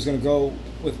where the team was going to go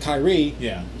with Kyrie.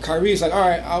 Yeah. Kyrie's like, all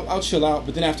right, I'll chill out.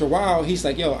 But then after a while, he's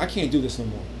like, yo, I can't do this no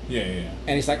more. Yeah.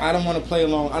 And he's like, I don't want to play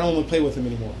along. I don't want to play with him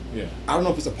anymore. Yeah. I don't know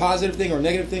if it's a positive thing or a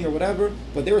negative thing or whatever.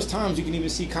 But there was times you can even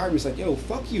see Kyrie's like, yo,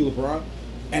 fuck you, LeBron.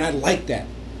 And I like that.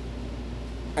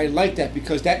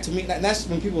 Because that to me, and that's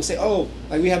when people say, oh,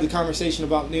 like we have the conversation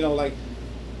about, like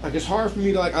it's hard for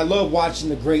me to like. I love watching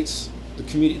the greats.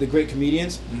 The great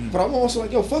comedians, but I'm also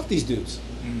like, yo, fuck these dudes,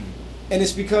 and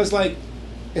it's because like,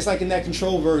 it's like in that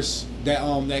Control verse that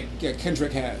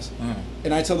Kendrick has,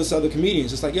 and I tell this to other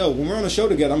comedians, it's like, yo, when we're on a show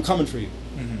together, I'm coming for you,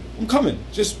 I'm coming.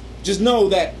 Just know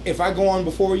that if I go on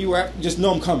before you, just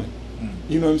know I'm coming.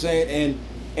 You know what I'm saying?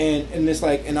 And it's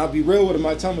like, and I'll be real with him.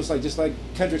 I tell him it's like, just like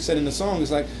Kendrick said in the song, it's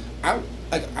like I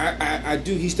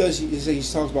do. He talks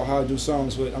about how I do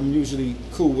songs with. I'm usually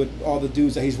cool with all the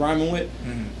dudes that he's rhyming with,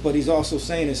 but he's also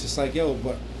saying it's just like, yo,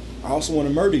 but I also want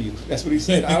to murder you. That's what he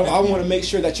said. I want to make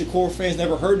sure that your core fans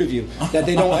never heard of you, that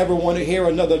they don't ever want to hear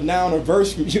another noun or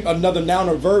verse from you, another noun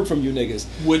or verb from you niggas.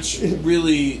 Which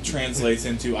really translates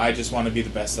into I just want to be the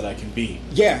best that I can be.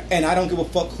 Yeah, and I don't give a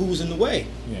fuck who's in the way.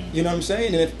 Yeah. You know what I'm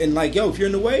saying? And like, yo, if you're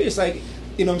in the way, it's like,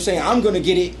 you know what I'm saying? I'm going to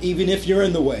get it even if you're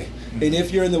in the way. Mm-hmm. And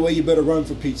if you're in the way, you better run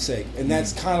for Pete's sake. And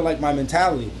that's kind of like my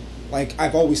mentality. Like,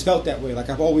 I've always felt that way. Like,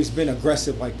 I've always been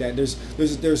aggressive like that.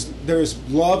 There's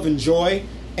love and joy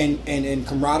and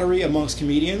camaraderie amongst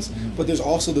comedians, but there's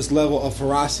also this level of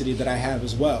ferocity that I have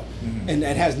as well. And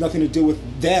that has nothing to do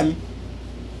with them.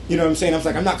 You know what I'm saying? I'm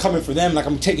like, I'm not coming for them. Like,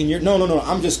 I'm taking your... No.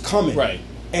 I'm just coming. Right.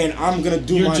 And I'm gonna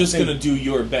do. You're just gonna do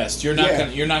your best. You're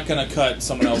not gonna cut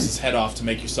someone else's head off to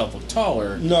make yourself look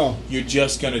taller. No. You're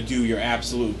just gonna do your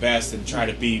absolute best and try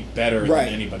to be better than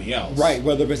anybody else. Right.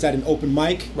 Whether it's at an open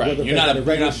mic. Right. Whether you're not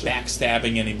show.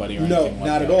 backstabbing anybody or anything like that. No,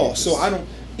 not at all. So I don't.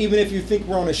 Even if you think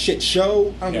we're on a shit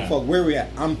show, I don't give a fuck where we at.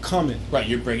 I'm coming. Right.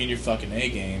 You're bringing your fucking A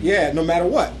game. Yeah. No matter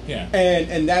what. Yeah.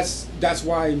 And that's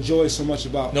why I enjoy so much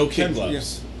about no kid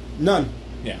gloves. None.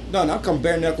 Yeah. No, I'll come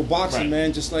bare knuckle boxing,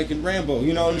 man, just like in Rambo.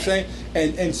 You know what I'm saying?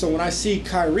 And so when I see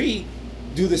Kyrie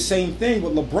do the same thing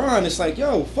with LeBron, it's like,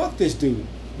 yo, fuck this dude.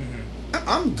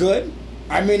 I'm good.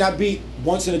 I may not be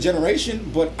once in a generation,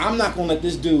 but I'm not gonna let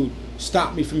this dude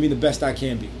stop me from being the best I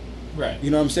can be. Right. You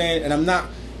know what I'm saying? And I'm not.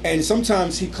 And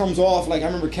sometimes he comes off like I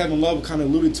remember Kevin Love kind of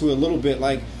alluded to it a little bit,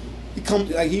 like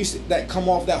he used to come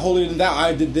off that holier than thou.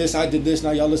 I did this.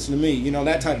 Now y'all listen to me. You know,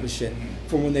 that type of shit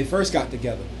from when they first got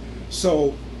together.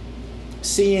 So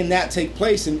seeing that take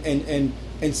place and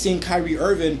seeing Kyrie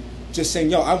Irving just saying,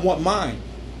 yo, I want mine.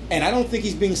 And I don't think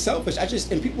he's being selfish.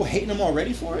 And people hating him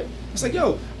already for it. It's like,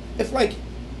 yo, if like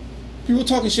people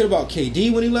talking shit about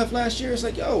KD when he left last year, it's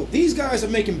like, yo, these guys are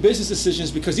making business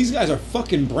decisions because these guys are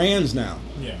fucking brands now.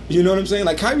 Yeah. You know what I'm saying?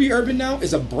 Like Kyrie Irving now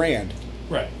is a brand.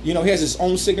 Right. You know, he has his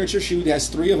own signature shoe. He has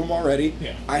 3 of them already.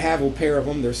 Yeah. I have a pair of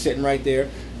them. They're sitting right there.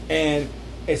 And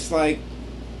it's like,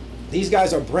 these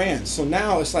guys are brands. So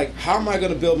now it's like, how am I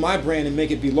going to build my brand and make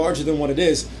it be larger than what it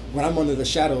is when I'm under the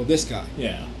shadow of this guy?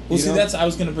 Yeah. Well, see, I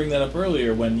was going to bring that up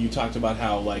earlier when you talked about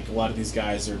how, like, a lot of these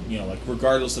guys are, you know, like,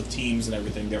 regardless of teams and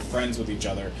everything, they're friends with each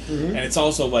other. And it's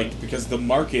also, like, because the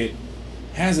market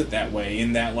has it that way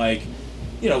in that, like,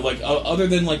 you know, like, other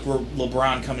than, like,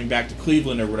 LeBron coming back to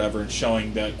Cleveland or whatever and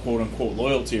showing that quote-unquote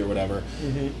loyalty or whatever,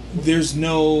 there's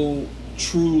no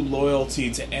true loyalty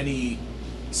to any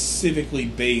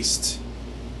civically based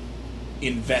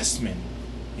investment.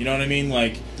 You know what I mean?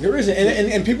 Like there isn't,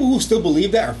 and people who still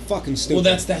believe that are fucking stupid.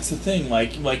 Well, that's the thing.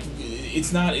 Like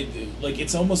it's not like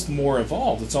it's almost more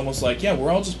evolved. It's almost like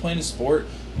we're all just playing a sport.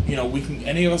 You know,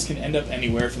 any of us can end up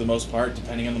anywhere for the most part,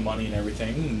 depending on the money and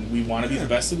everything. And we want to be the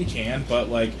best that we can, but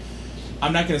like,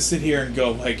 I'm not going to sit here and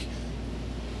go like,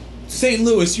 St.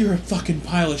 Louis, you're a fucking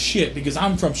pile of shit because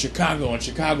I'm from Chicago and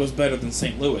Chicago's better than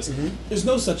St. Louis. There's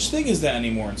no such thing as that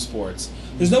anymore in sports.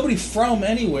 There's nobody from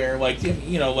anywhere, like,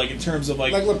 you know, like in terms of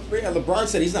like... LeBron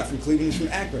said he's not from Cleveland, he's from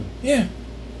Akron. Yeah.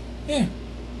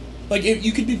 Like,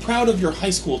 you could be proud of your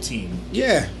high school team.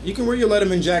 Yeah, you can wear your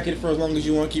Letterman jacket for as long as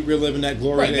you want, keep reliving that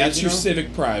glory. Right, that's your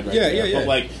civic pride right there. Yeah. But,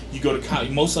 like, you go to college,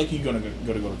 most likely you're going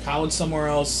to go to college somewhere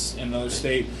else in another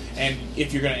state, and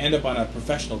if you're going to end up on a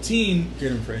professional team,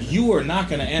 you are not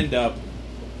going to end up,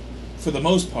 for the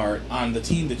most part, on the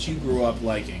team that you grew up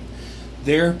liking.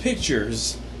 There are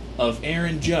pictures of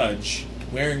Aaron Judge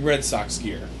wearing Red Sox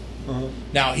gear.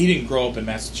 Now, he didn't grow up in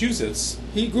Massachusetts.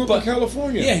 He grew up in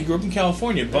California. Yeah, he grew up in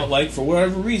California. But, like, for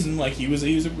whatever reason, like, he was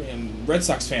a Red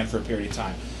Sox fan for a period of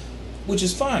time. Which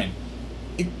is fine.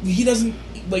 He doesn't...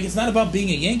 Like, it's not about being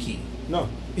a Yankee. No.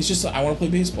 It's just, I want to play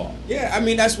baseball. Yeah, I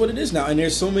mean, that's what it is now. And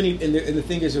there's so many... And the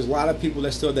thing is, there's a lot of people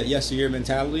that still have that yesteryear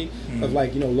mentality of,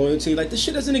 like, you know, loyalty. Like, this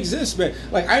shit doesn't exist, man.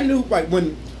 Like, I knew, like,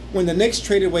 when the Knicks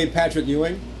traded away Patrick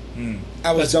Ewing...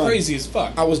 I was done. That's crazy as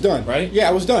fuck. I was done. Right? Yeah,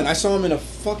 I was done. I saw him in a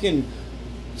fucking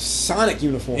Sonic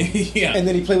uniform. Yeah. And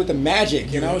then he played with the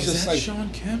Magic. And I was just like... Sean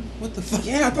Kemp? What the fuck?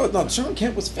 Yeah, I thought... No, Sean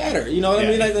Kemp was fatter. You know what I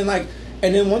mean?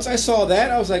 And then once I saw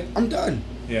that, I was like, I'm done.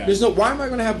 Yeah. There's no... Why am I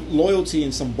going to have loyalty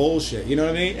in some bullshit? You know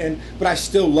what I mean? But I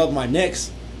still love my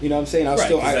Knicks. You know what I'm saying?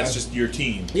 That's just your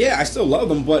team. Yeah, I still love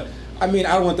them, but... I mean,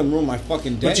 I don't want them to ruin my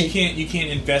fucking day. But you can't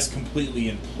invest completely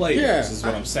in players. Is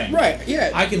what I'm saying. Right? Yeah.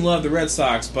 I can love the Red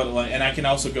Sox, but and I can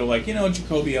also go like, you know,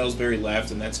 Jacoby Ellsbury left,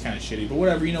 and that's kind of shitty. But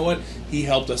whatever, you know what? He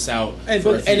helped us out. And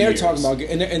they're talking about,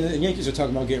 and the Yankees are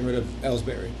talking about getting rid of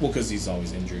Ellsbury. Well, because he's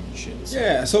always injured and shit. So.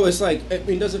 Yeah. So it's like, I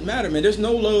mean, it doesn't matter, man. There's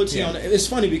no loyalty on it. It's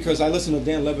funny because I listen to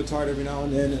Dan Le Batard every now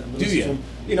and then. Do you?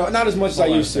 You know, not as much as I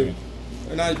used to.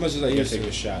 not as much as I You gotta used take to.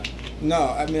 a shot. No,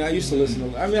 I mean I used to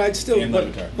listen to. I mean I still, And but,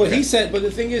 Levitar. but Okay. he said. But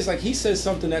the thing is, like he says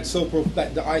something that's so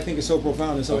that I think is so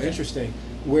profound and so Okay. interesting,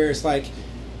 where it's like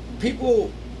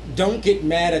people don't get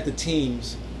mad at the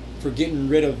teams for getting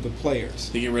rid of the players.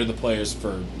 They get rid of the players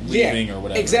for leaving or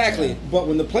whatever. Exactly. Yeah. But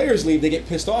when the players leave, they get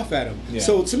pissed off at them. Yeah.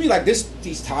 So to me, like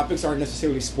these topics aren't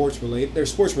necessarily sports related. They're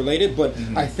sports related, but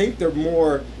Mhm. I think they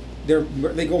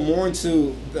go more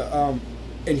into the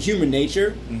in human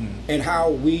nature Mhm. and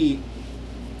how we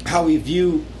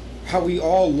view. How we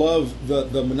all love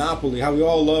the monopoly, how we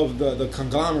all love the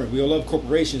conglomerate, we all love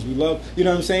corporations, we love, you know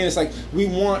what I'm saying? It's like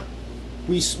when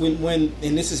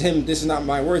and this is him, this is not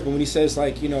my words, but when he says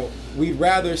like, you know, we'd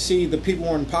rather see the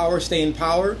people in power stay in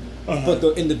power, but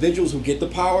the individuals who get the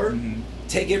power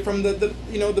take it from the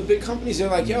you know, the big companies. They're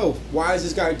like, yo, why is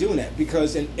this guy doing that?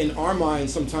 Because in our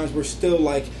minds sometimes we're still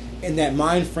like in that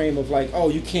mind frame of like, oh,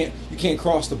 you can't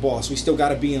cross the boss, we still got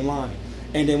to be in line.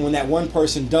 And then when that one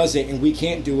person does it and we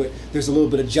can't do it, there's a little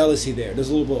bit of jealousy there. There's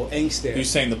a little bit of angst there. You're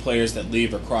saying the players that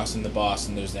leave are crossing the boss,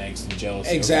 and there's angst and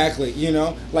jealousy. Exactly. You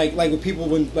know, like with people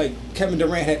when like Kevin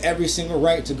Durant had every single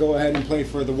right to go ahead and play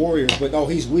for the Warriors, but oh,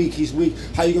 he's weak.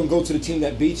 How you gonna go to the team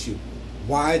that beats you?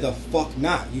 Why the fuck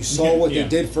not? You saw what they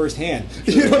did firsthand.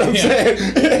 You know what I'm saying?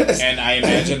 And I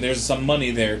imagine there's some money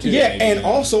there too. Yeah, maybe. and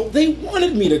also they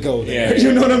wanted me to go there. Yeah,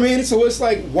 You know what I mean? So it's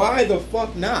like, why the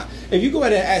fuck not? If you go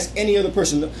ahead and ask any other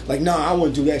person, like, nah, I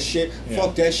want to do that shit. Yeah.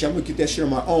 Fuck that shit. I'm gonna get that shit on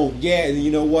my own. Yeah, and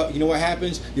you know what? You know what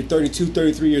happens? You're 32,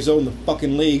 33 years old in the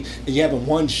fucking league, and you haven't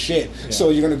won shit. Yeah. So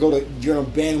you're gonna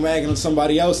bandwagon on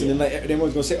somebody else, and then like,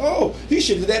 everyone's gonna say, oh, he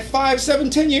should have did that 5, 7,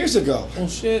 10 years ago. Well,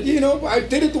 shit. You know, I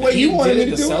did it the way He you wanted did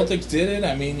me it, to do the it. Celtics did it.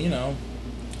 I mean, you know.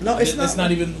 No, it's not. It's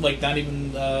not even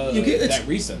that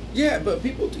recent. Yeah, but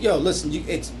people, yo, listen,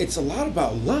 it's a lot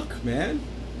about luck, man.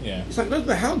 Yeah. It's like, doesn't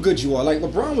matter how good you are. Like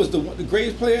LeBron was the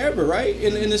greatest player ever, right?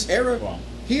 In this era, Wow.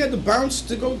 he had to bounce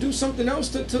to go do something else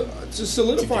to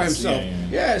solidify himself.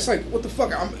 Yeah. It's like, what the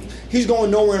fuck? He's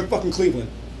going nowhere in fucking Cleveland,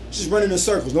 just running in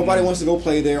circles. Nobody wants to go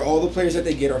play there. All the players that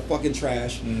they get are fucking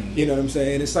trash. You know what I'm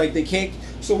saying? It's like they can't.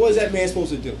 So what is that man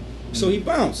supposed to do? So he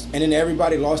bounced, and then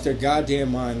everybody lost their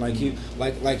goddamn mind, like he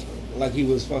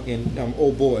was fucking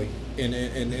old boy, and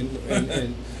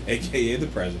AKA the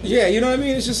president. yeah, you know what I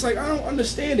mean? It's just like, I don't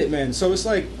understand it, man. So it's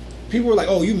like, people were like,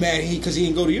 oh, you mad because he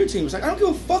didn't go to your team. It's like, I don't give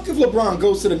a fuck if LeBron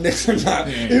goes to the Knicks or not.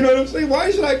 Yeah. You know what I'm saying? Why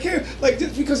should I care? Like,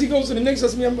 just because he goes to the Knicks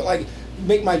doesn't mean I'm like,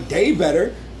 make my day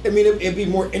better. I mean, it'd be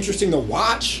more interesting to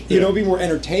watch. You know, it'd be more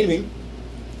entertaining.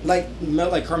 Like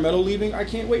Carmelo leaving, I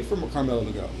can't wait for Carmelo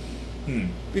to go.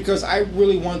 Because I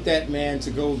really want that man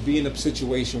to go be in a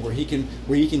situation where he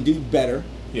can do better.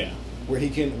 Yeah. Where he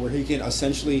can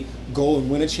essentially go and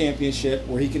win a championship,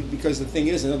 where he can, because the thing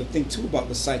is, another thing too about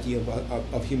the psyche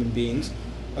of human beings,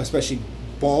 especially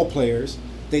ball players,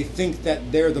 they think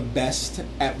that they're the best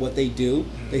at what they do.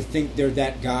 They think they're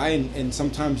that guy, and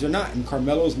sometimes they're not. And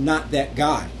Carmelo's not that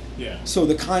guy. Yeah. So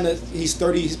he's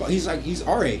 30. He's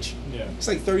our age. Yeah. He's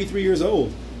like 33 years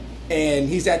old, and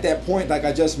he's at that point, like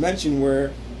I just mentioned,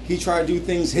 where he tried to do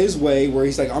things his way, where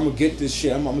he's like, I'm gonna get this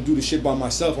shit. I'm gonna do this shit by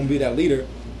myself. I'm gonna be that leader.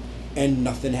 And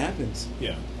nothing happens.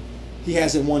 Yeah. He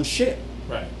hasn't won shit.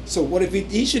 Right. So what if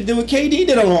he should do what KD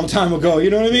did a long time ago? You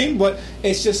know what I mean? But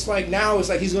it's just like now it's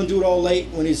like he's going to do it all late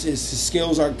when his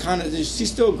skills are kind of. He's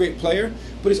still a great player,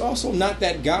 but he's also not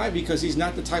that guy because he's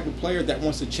not the type of player that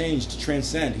wants to change, to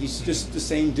transcend. He's just the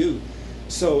same dude.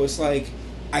 So it's like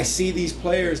I see these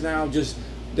players now just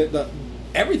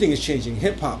everything is changing.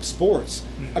 Hip hop, sports.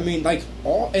 I mean, like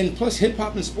and plus hip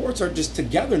hop and sports are just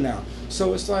together now.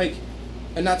 So it's like.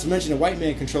 And not to mention the white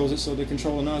man controls it, so they're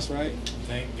controlling us, right?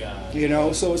 Thank God. You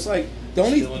know, so it's like the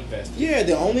only Still invested. yeah,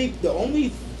 the only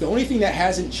thing that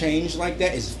hasn't changed like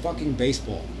that is fucking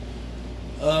baseball.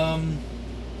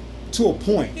 To a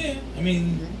point. Yeah. I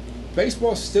mean,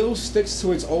 Baseball still sticks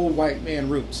to its old white man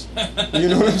roots. You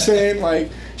know what I'm saying?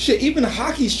 Like shit, even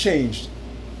hockey's changed.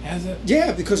 has it?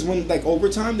 Yeah, because when like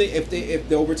overtime, if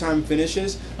the overtime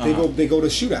finishes, they go to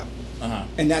shootout.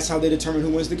 And that's how they determine who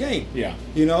wins the game. Yeah.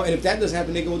 You know, and if that doesn't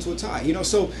happen, they go into a tie. You know,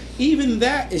 so even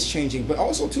that is changing. But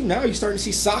also, too, now you're starting to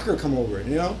see soccer come over it,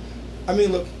 you know? I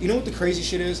mean, look, you know what the crazy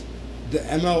shit is? The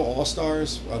ML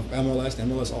All-Stars of MLS, the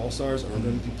MLS All-Stars are going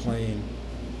to be playing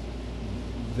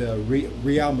the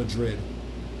Real Madrid.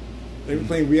 They're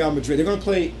playing Real Madrid. They're going to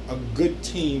play a good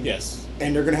team. Yes.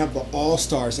 And they're going to have the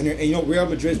All-Stars. And you know, Real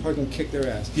Madrid's probably going to kick their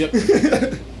ass. Yep.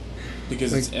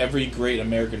 Because it's every great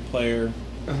American player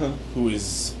who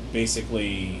is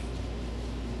basically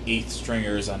eighth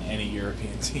stringers on any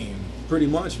European team. Pretty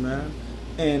much, man.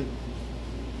 And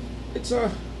it's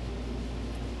like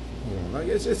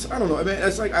it's I don't know. I mean,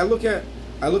 it's like I look at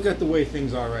I look at the way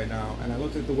things are right now, and I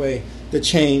look at the way the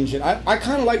change, and I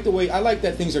kind of like the way, I like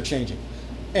that things are changing.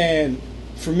 And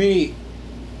for me,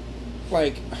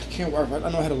 like, I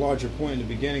know I had a larger point in the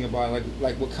beginning about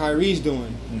like what Kyrie's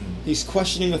doing. He's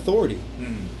questioning authority.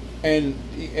 And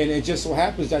it just so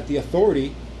happens that the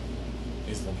authority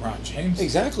is LeBron James.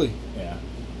 Exactly. Yeah.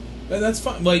 That's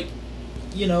fine. Like,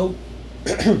 you know,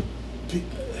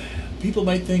 people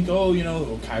might think, oh, you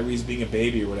know, Kyrie's being a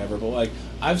baby or whatever, but like,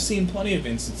 I've seen plenty of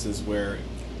instances where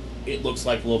it looks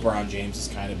like LeBron James is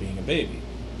kind of being a baby.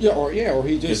 Or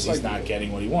he just he's not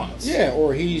getting what he wants. Yeah,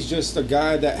 or he's just a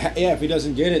guy that if he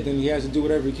doesn't get it, then he has to do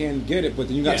whatever he can to get it. But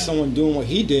then you got someone doing what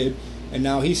he did, and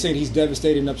now he's saying he's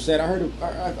devastated and upset.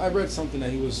 I read something that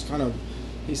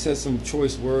he said some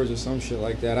choice words or some shit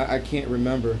like that. I can't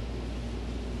remember.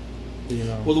 You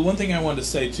know. Well, the one thing I wanted to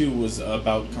say too was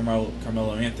about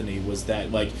Carmelo Anthony was that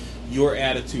like your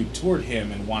attitude toward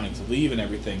him and wanting to leave and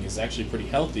everything is actually pretty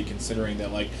healthy, considering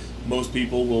that like most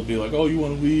people will be like, oh, you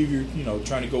want to leave, you're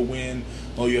trying to go win,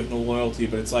 oh, you have no loyalty,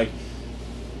 but it's like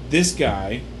this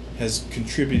guy has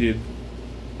contributed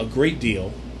a great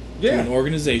deal to an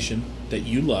organization that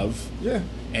you love,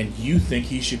 and you think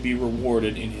he should be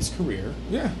rewarded in his career,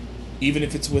 even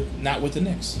if it's not with the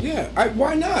Knicks.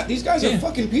 Why not? These guys are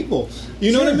fucking people.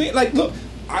 You know what I mean? Like, look,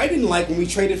 I didn't like when we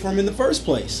traded for him in the first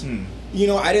place. You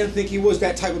know, I didn't think he was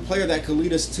that type of player that could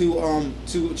lead us to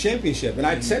a championship, and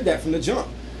I said that from the jump.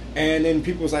 And then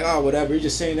people was like, oh, whatever, you're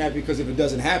just saying that because if it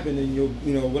doesn't happen,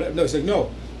 then whatever. No, it's like, no,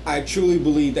 I truly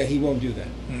believe that he won't do that.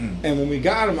 And when we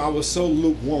got him, I was so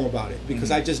lukewarm about it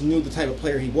because I just knew the type of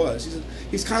player he was.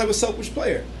 He's kind of a selfish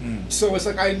player. So it's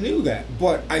like I knew that,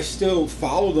 but I still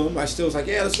followed him. I still was like,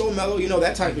 yeah, let's go Melo,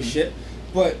 that type of shit.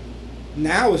 But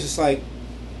now it's just like,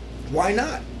 why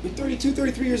not? You're 32,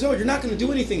 33 years old. You're not going to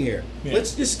do anything here.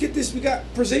 Let's just get this. We got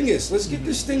Porzingis. Let's get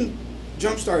this thing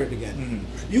jump-started again.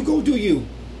 You go do you.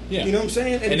 You know what I'm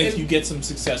saying? And if you get some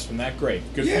success from that, great.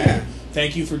 Good for you.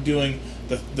 Thank you for doing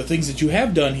the things that you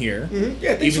have done here.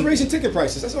 Yeah, thanks for raising ticket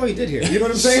prices. That's all he did here. You know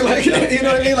what I'm saying? Like, you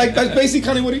know what I mean? Like, that's basically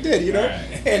kind of what he did,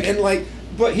 Right. And like,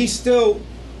 but he still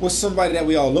was somebody that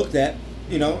we all looked at,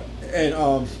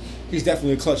 and he's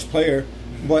definitely a clutch player.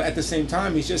 But at the same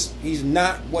time, he's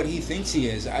not what he thinks he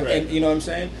is. And, you know what I'm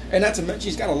saying? And not to mention,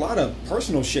 he's got a lot of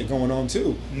personal shit going on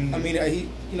too. I mean,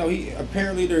 he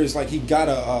apparently there's like he got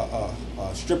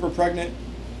a stripper pregnant.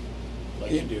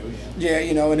 Like you do, yeah.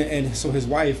 And so his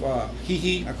wife, I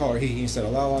call her He instead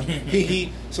of Lala.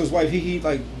 So his wife,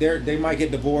 like they might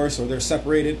get divorced or they're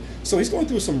separated. So he's going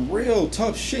through some real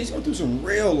tough shit. He's going through some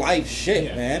real life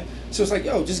shit, man. So it's like,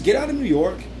 yo, just get out of New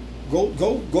York,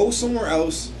 go somewhere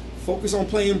else. Focus on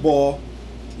playing ball.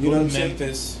 You know what I'm saying?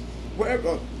 Memphis.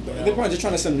 Whatever. They're probably just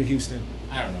trying to send him to Houston.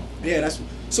 I don't know. Yeah,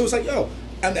 so it's like, yo.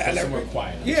 And somewhere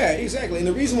quiet. Yeah, exactly. And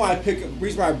the reason why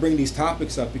I bring these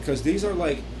topics up, because these are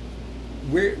like,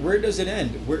 where does it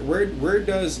end? Where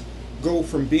does go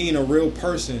from being a real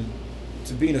person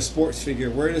to being a sports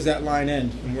figure? Where does that line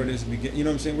end? And where does it begin? You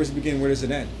know what I'm saying? Where's it begin? Where does it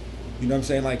end? You know what I'm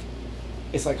saying? Like,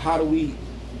 it's like, how do we,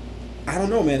 I don't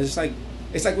know, man. It's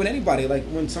like when anybody, like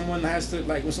when someone when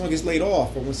someone gets laid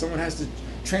off, or when someone has to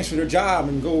transfer their job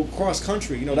and go cross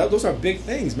country, those are big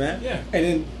things, man. Yeah. And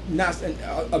then not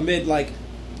amid like,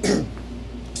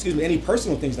 excuse me, any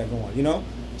personal things that go on,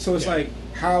 So it's like,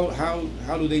 how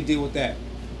do they deal with that?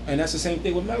 And that's the same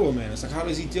thing with Melo, man. It's like, how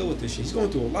does he deal with this shit? He's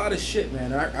going through a lot of shit,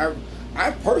 man. And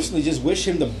I personally just wish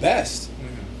him the best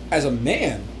as a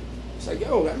man. It's like,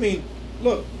 yo, I mean,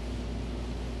 look.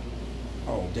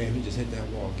 Oh, damn, he just hit that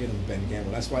wall. Get him, Ben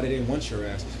Gamble. That's why they didn't want your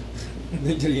ass. To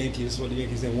the Yankees. That's what the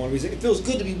Yankees didn't want him. It feels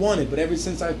good to be wanted, but ever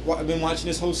since I've been watching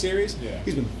this whole series,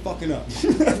 he's been fucking up.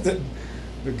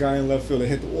 the guy in left field that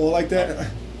hit the wall like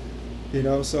that.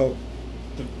 So...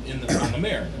 on the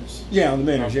Mariners. Yeah, on the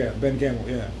Mariners, Ben Gamble,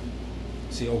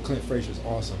 See, old Clint Frazier's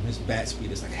awesome. His bat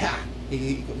speed is like, ha!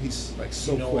 He's like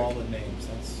so quick. You know all the names.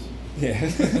 That's...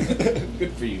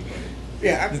 Good for you, buddy.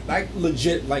 Yeah, I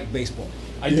legit like baseball.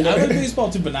 I like baseball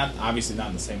too, but obviously not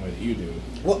in the same way that you do.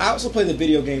 Well, I also play the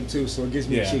video game too, so it gives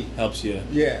me a cheat. Helps you.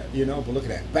 Yeah, but look at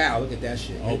that. Bow, look at that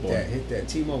shit. Hit that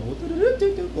T-Mobile.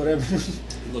 Whatever.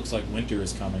 It looks like winter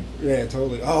is coming. Yeah,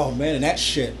 totally. Oh, man, and that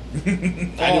shit. I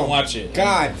didn't watch it.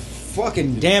 God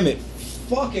fucking damn it.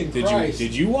 Fucking Christ.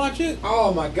 Did you watch it?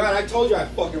 Oh, my God. I told you I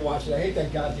fucking watched it. I hate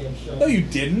that goddamn show. No, you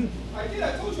didn't. I did.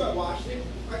 I told you I watched it.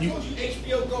 I told you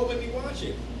HBO Go let me watch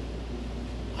it.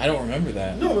 I don't remember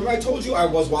that. No, remember I told you I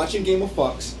was watching Game of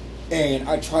Fucks, and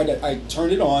I turned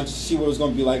it on to see what it was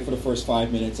going to be like for the first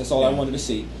 5 minutes. That's all I wanted to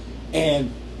see.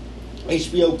 And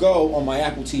HBO Go on my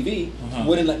Apple TV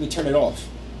wouldn't let me turn it off.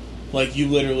 Like, you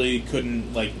literally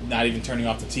couldn't, like, not even turning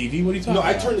off the TV? What are you talking No,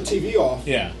 about? I turned the TV off.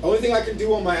 Yeah. Only thing I could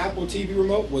do on my Apple TV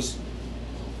remote was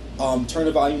turn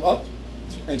the volume up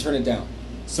and turn it down.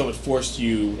 So it forced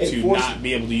you to not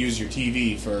be able to use your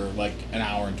TV for, like, an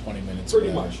hour and 20 minutes.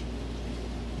 Pretty much.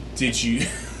 Did you...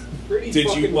 Pretty Did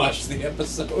fucking you watch much. the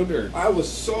episode, or...? I was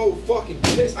so fucking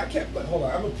pissed. I kept... Hold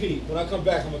on, I'm gonna pee. When I come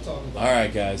back, I'm gonna talk about it.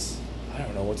 Alright, guys. I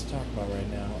don't know what to talk about right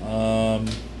now.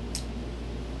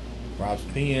 Rob's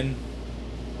peeing.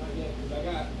 Yeah, because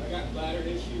I got bladder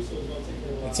issues, so it's gonna take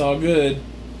me a while. It's all good.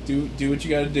 Do what you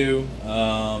gotta do.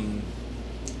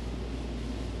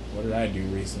 What did I do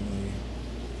recently?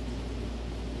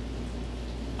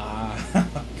 God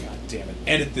damn it.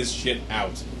 Edit this shit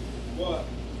out. What?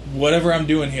 Whatever I'm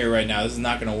doing here right now, this is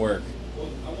not gonna work. Well,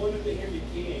 I wanted to hear me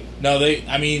peeing.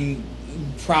 No,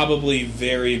 probably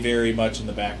very, very much in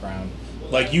the background.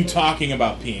 Like, you talking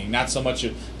about peeing, not so much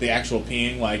of the actual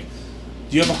peeing. Like,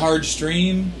 do you have a hard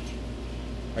stream?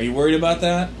 Are you worried about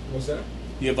that? What's that?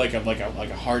 You have like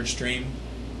a hard stream?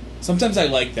 Sometimes I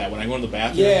like that when I go to the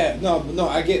bathroom. Yeah, no,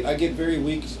 I get very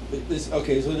weak.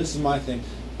 Okay, so this is my thing.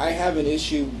 I have an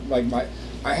issue, like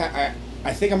I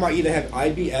think I might either have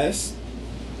IBS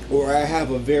or I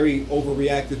have a very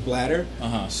overreactive bladder.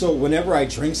 Uh-huh. So whenever I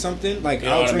drink something, like It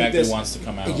I'll drink automatically this, wants to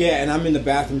come out. Yeah, and I'm in the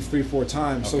bathroom 3-4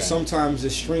 times. So Okay. sometimes the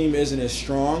stream isn't as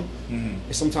strong.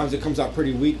 Mm-hmm. Sometimes it comes out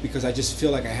pretty weak because I just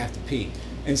feel like I have to pee.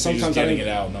 And So you're sometimes just getting I it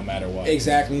out no matter what.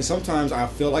 Exactly. And sometimes I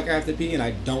feel like I have to pee and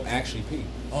I don't actually pee.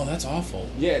 Oh, that's awful.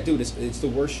 Yeah, dude, it's the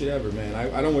worst shit ever, man.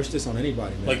 I don't wish this on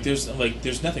anybody, man. Like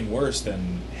there's nothing worse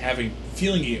than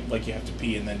feeling like you have to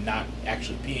pee and then not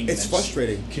actually peeing. It's and then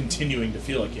frustrating. Continuing to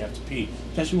feel like you have to pee,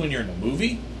 especially when you're in a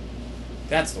movie.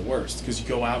 That's the worst because you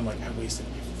go out and like, I wasted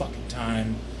my fucking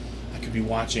time. I could be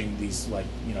watching these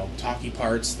talky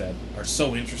parts that are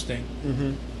so interesting.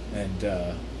 Mm-hmm. And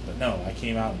but no, I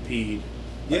came out and peed.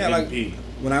 Yeah, I like didn't pee.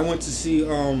 when I went to see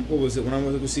what was it? When I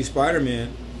went to go see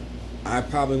Spider-Man, I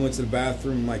probably went to the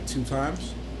bathroom like 2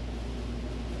 times.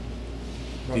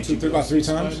 About 3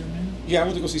 times. Spider-Man? Yeah, I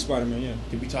went to go see Spider-Man. Yeah.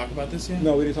 Did we talk about this yet?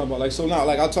 No, we didn't talk about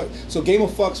I'll talk. So Game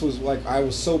of Fucks was like I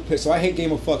was so pissed. So I hate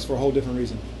Game of Fucks for a whole different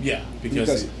reason. Yeah,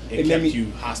 because it it made kept me-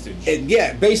 you hostage.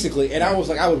 Yeah, basically. And I was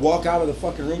like, I would walk out of the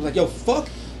fucking room like, yo, fuck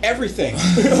everything.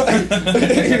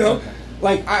 You know.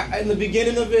 Like in the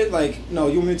beginning of it, like, no,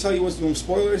 you want me to tell you what's doing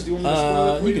spoilers? Do you want me to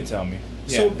spoil it for You you? can tell me.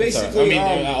 So Yeah, basically,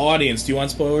 I mean, audience, do you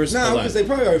want spoilers? No, Hold on. because they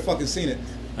probably already fucking seen it.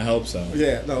 I hope so.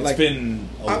 Yeah, no, It's like been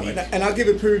a week. and I'll give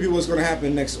a preview of what's going to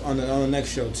happen next on the next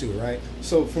show too, right?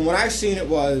 So from what I've seen, it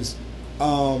was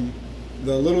the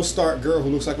little Stark girl who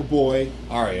looks like a boy.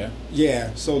 Arya.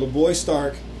 Yeah, so the boy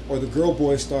Stark or the girl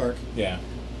boy Stark Yeah.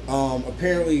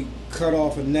 apparently cut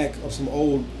off a neck of some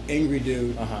old angry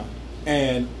dude Uh-huh.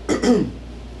 and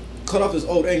cut off this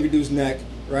old angry dude's neck,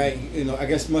 right? You know, I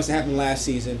guess it must have happened last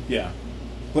season. Yeah.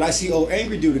 But I see old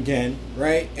angry dude again,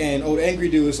 right? And old angry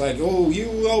dude is like, "Oh,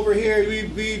 you over here?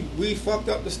 We fucked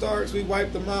up the Starks. We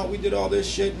wiped them out. We did all this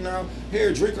shit. Now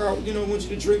here, drink our. Want you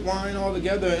to drink wine all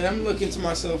together." And I'm looking to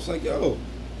myself, it's like, "Yo,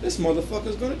 this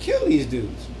motherfucker's gonna kill these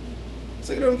dudes." It's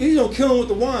like he's gonna kill them with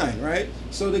the wine, right?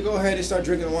 So they go ahead and start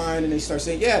drinking the wine, and they start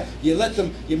saying, "Yeah, you made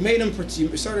them.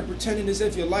 You started pretending as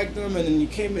if you liked them, and then you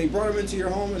came and you brought them into your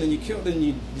home, and then you killed, and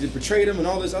you betrayed them, and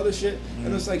all this other shit." Mm-hmm.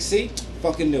 And it's like, see,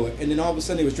 fucking knew it. And then all of a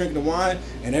sudden, they was drinking the wine,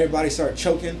 and everybody started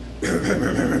choking.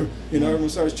 Everyone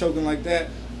starts choking like that.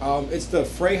 It's the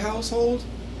Frey household.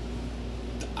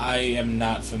 I am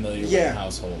not familiar Yeah. with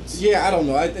households. Yeah, I don't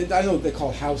know. I know what they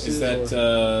call houses. Is that,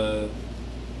 or,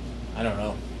 I don't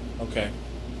know. Okay.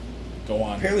 Go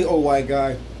on. apparently old white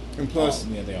guy, and plus.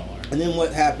 Yeah, they all are. And then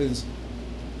what happens?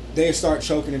 They start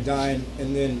choking and dying,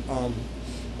 and then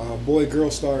girl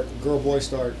boy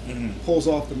Stark Mhm. pulls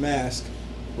off the mask,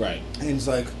 Right. and it's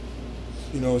like,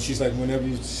 she's like, when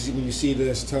you see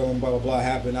this, tell them blah blah blah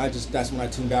happened. That's when I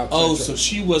tuned out. Oh, so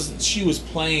she was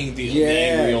playing the yeah,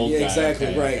 angry old guy. exactly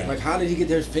Okay, right. okay. Like, how did he get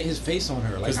his face on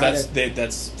her? Like, Because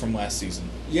that's from last season.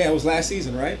 yeah, it was last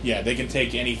season, right? Yeah, they can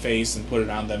take any face and put it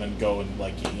on them and go and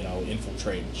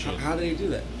infiltrate and shit. How did he do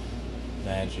that?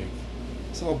 Magic.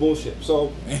 It's all bullshit.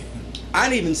 So I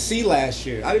didn't even see last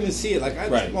year. I didn't even see it. Like,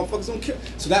 Right. motherfuckers don't kill.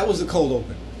 So that was the cold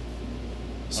open.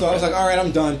 So I Okay. was like, all right,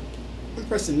 I'm done. I'm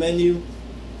pressing menu.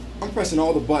 I'm pressing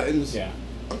all the buttons. Yeah.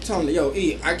 I'm telling you, yo,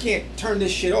 E, I can't turn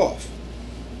this shit off.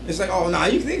 It's like, oh, nah,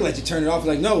 they can let you turn it off. It's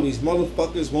like, no, these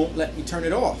motherfuckers won't let me turn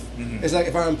it off. Mhm. It's like,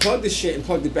 if I unplug this shit and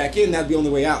plugged it back in, that'd be the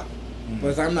only way out. Mhm. But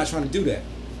it's like, I'm not trying to do that.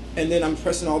 And then I'm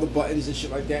pressing all the buttons and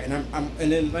shit like that. And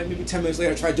and then like maybe 10 minutes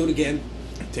later, I try to do it again.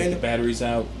 Take And- the batteries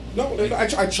out. No,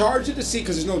 I charged it to see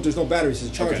because there's no batteries.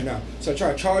 It's charging Okay. now. So I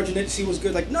tried charging it to see what's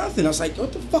good. Like nothing. I was like,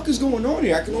 what the fuck is going on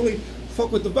here? I can only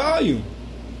fuck with the volume.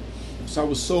 So I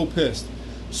was so pissed.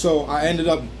 So I ended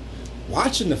up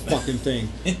watching the fucking thing,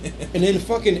 and then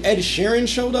fucking Ed Sheeran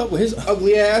showed up with his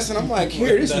ugly ass, and I'm like,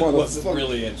 here, this that wasn't motherfucker.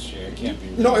 really Ed Sheeran. It can't be.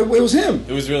 Real. No, it was him.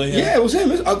 It was really him. Yeah, it was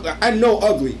him. It's ugly. I know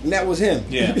ugly, and that was him.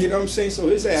 Yeah. You know what I'm saying? So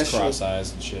his ass His cross showed.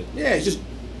 eyes and shit. Yeah, it's just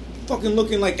fucking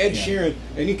looking like Ed Yeah. Sheeran,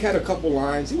 and he had a couple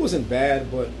lines. He wasn't bad,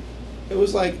 but it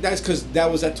was like that's because that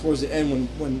was at towards the end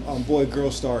when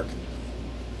Girl Stark,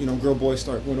 Girl Boy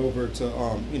Stark went over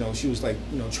to she was like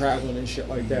traveling and shit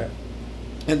like that,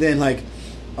 and then like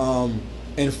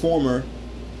Informer,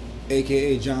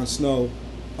 aka Jon Snow,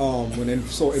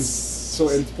 so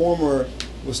Informer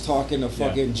was talking to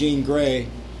fucking Jean Grey,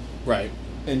 Right.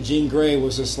 and Jean Grey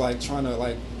was just like trying to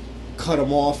like cut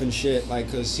him off and shit, like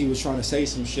because he was trying to say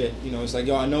some shit. It's like,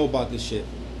 yo, I know about this shit.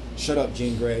 Shut up,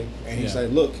 Jean Grey. And he's Yeah.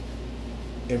 like, look,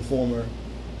 Informer,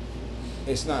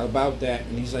 it's not about that.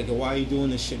 And he's like, yo, why are you doing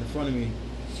this shit in front of me,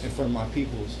 in front of my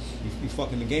peoples? You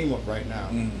fucking the game up right now.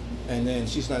 Mm. And then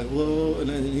she's like, well, and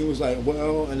then he was like,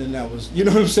 well, and then that was, you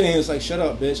know what I'm saying? It's like, shut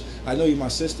up, bitch. I know you're my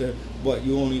sister, but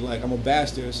you only like, I'm a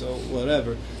bastard, so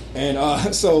whatever.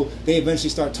 And so they eventually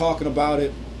start talking about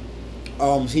it.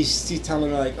 He's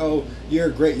telling her like, oh, you're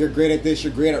great at this,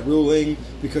 you're great at ruling,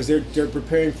 because they're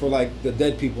preparing for like the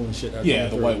dead people and shit. Yeah,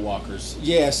 the White Walkers.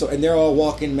 Yeah, so and they're all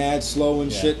walking mad slow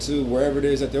and Yeah. shit to wherever it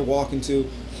is that they're walking to,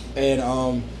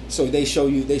 and so they show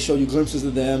you glimpses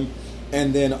of them,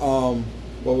 and then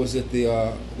what was it,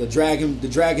 the dragon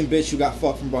bitch who got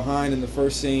fucked from behind in the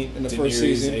first scene in the first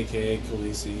season, aka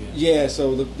Khaleesi. yeah.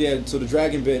 So the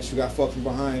dragon bitch who got fucked from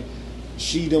behind,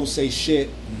 she don't say shit.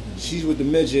 Mm-hmm. She's with the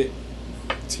midget.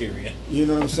 Tyrion. You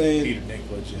know what I'm saying? Peter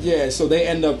Dinklage. Yeah, so they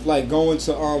end up like going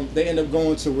to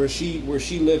where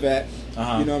she live at.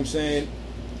 Uh-huh. You know what I'm saying?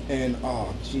 And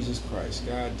oh Jesus Christ,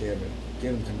 God damn it,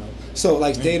 get him Cano. So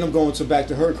like they end up going back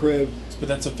to her crib. But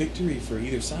that's a victory for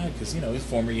either side because he's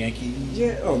former Yankee.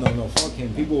 Yeah. Oh no, fuck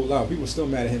him. People still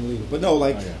mad at him leaving. But no,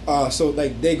 like Oh, yeah. so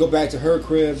like they go back to her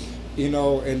crib,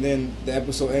 and then the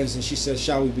episode ends and she says,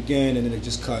 "Shall we begin?" And then it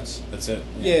just cuts. That's it.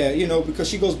 Yeah, because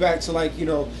she goes back to like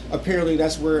apparently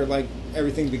that's where like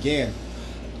everything began.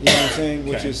 You know what I'm saying?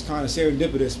 Which Okay. is kind of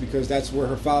serendipitous because that's where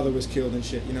her father was killed and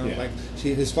shit. Yeah. Like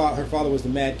her father was the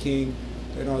Mad King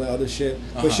and all that other shit.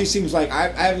 But Uh-huh. she seems like I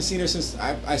haven't seen her since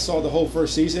I saw the whole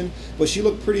first season. But she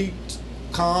looked pretty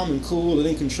calm and cool and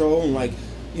in control and like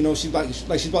she's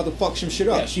about to fuck some shit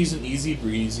up. Yeah, she's an easy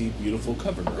breezy, beautiful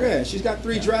cover girl. Yeah, she's got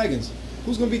 3 dragons.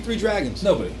 Who's gonna be 3 dragons?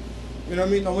 Nobody. You know what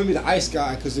I mean? No, maybe the ice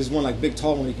guy because there's one like big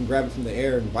tall one you can grab it from the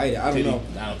air and bite it. I don't know.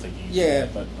 I don't think he. Yeah.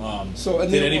 But So, and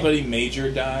did then- anybody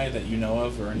major die that you know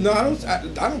of or anything? No, I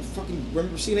don't fucking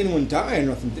remember seeing anyone die or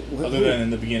nothing. Other than in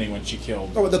the beginning when she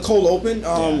killed. the cold open.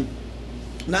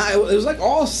 Nah, it was like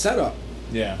all set up.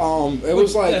 Yeah. It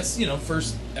was like that's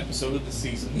first episode of the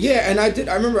season. yeah, and I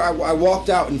remember I walked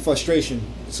out in frustration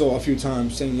a few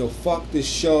times saying, yo, fuck this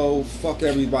show, fuck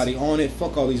everybody on it,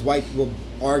 fuck all these white people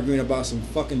arguing about some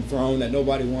fucking throne that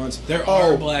nobody wants. There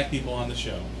are black people on the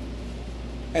show.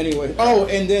 Anyway,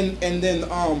 and then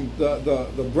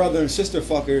the brother and sister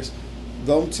fuckers,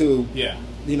 them two. Yeah.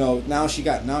 Now she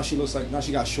looks like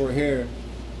she got short hair.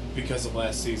 Because of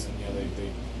last season, they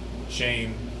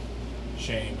shame,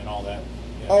 and all that.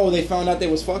 Yeah. Oh, they found out they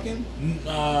was fucking?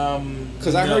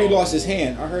 Because I heard he lost his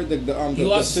hand. I heard he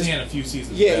lost his hand a few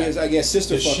seasons Yeah, back. I guess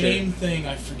sister The fucker. shame thing,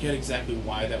 I forget exactly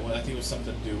why that was. I think it was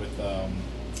something to do with. Oh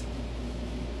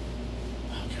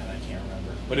God, I can't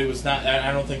remember. But it was not.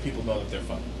 I don't think people know that they're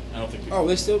fucking. I don't think. People Oh,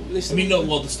 they still. I mean, no.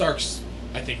 Well, the Starks,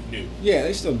 I think, knew. Yeah,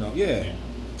 they still know. Yeah. Yeah.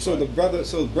 So the brother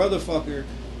fucker,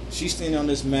 she's standing on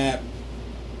this map,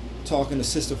 talking to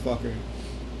sister fucker,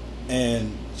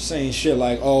 and saying shit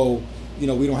like, "Oh, we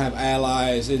don't have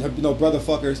allies." And her, brother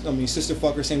fucker, sister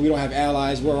fucker, saying we don't have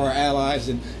allies. Where are our allies?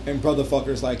 And brother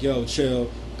fucker's like, "Yo, chill,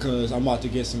 cause I'm about to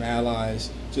get some allies.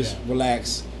 Just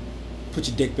relax, put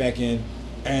your dick back in."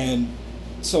 And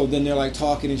so then they're like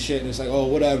talking and shit, and it's like, "Oh,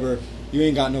 whatever. You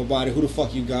ain't got nobody. Who the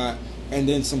fuck you got?" And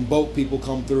then some boat people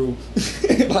come through.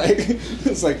 Like,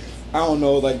 it's like, I don't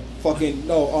know, like fucking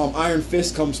no. Iron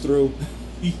Fist comes through.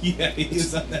 Yeah, he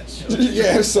is on that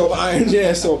show.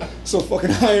 So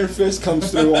fucking Iron Fist comes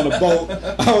through on a boat.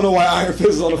 I don't know why Iron Fist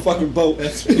is on a fucking boat.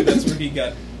 That's where he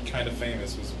got kind of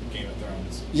famous, was Game of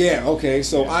Thrones. Yeah, okay.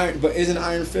 So Yeah. but isn't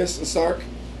Iron Fist a Stark?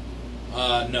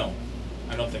 No,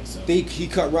 I don't think so. He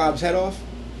cut Rob's head off.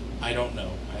 I don't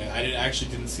know. I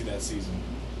didn't see that season.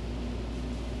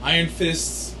 Iron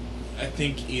Fist, I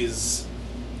think, is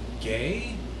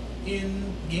gay.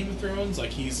 in Game of Thrones?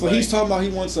 Like he's Well, he's talking about he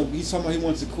wants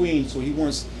a queen, so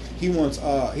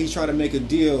he's trying to make a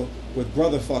deal with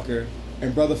Brotherfucker,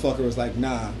 and Brotherfucker was like,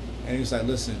 nah, and he was like,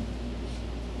 listen,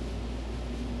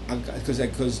 because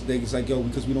it's like, yo,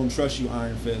 because we don't trust you,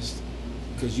 Iron Fist,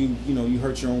 because you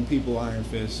hurt your own people, Iron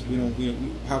Fist.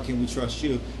 How can we trust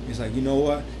you? It's like, you know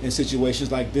what? In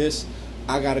situations like this,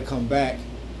 I gotta come back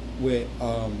with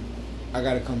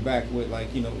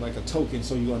like, like a token,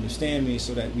 so you understand me,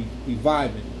 so that we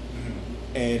vibing.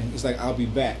 Mm-hmm. And it's like, I'll be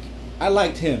back. I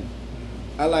liked him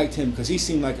because he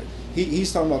seemed like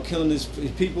he's talking about killing his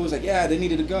people. It's like, yeah, they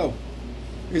needed to go.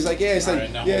 He's like, yeah, it's all like,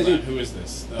 right, now, yeah, hold on. Who is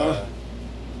this?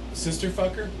 Sister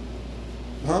fucker?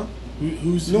 Huh?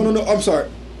 Who's no? I'm sorry.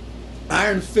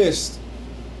 Iron Fist.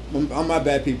 I'm my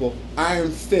bad, people.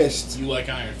 Iron Fist. You like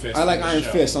Iron Fist? I like Iron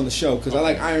Fist on the show because I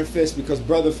like Iron Fist because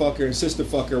Brotherfucker and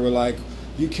Sisterfucker were like,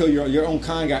 you kill your own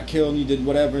kind, got killed, and you did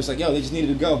whatever. It's like, yo, they just needed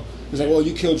to go. It's like, well,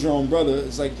 you killed your own brother.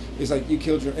 It's like you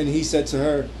killed your. And he said to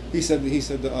her, he said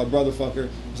the Brotherfucker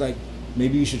was like,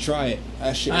 maybe you should try it.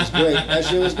 That shit was great. That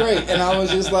shit was great. And I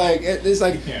was just like, it's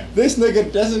like, this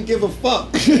nigga doesn't give a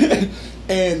fuck.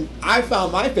 And I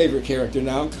found my favorite character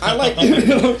now. I like, you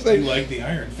know what I'm saying? You like the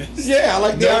Iron Fist? Yeah, I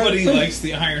like the Iron Fist. Nobody likes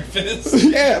the Iron Fist.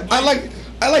 Yeah, I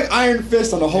like Iron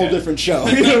Fist on a whole different show.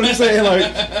 You know what I'm saying?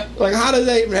 Like how does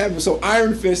that even happen? So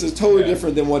Iron Fist is totally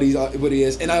different than what he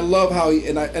is, and I love how he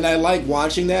and I like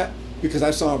watching that because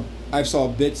I saw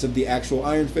bits of the actual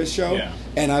Iron Fist show,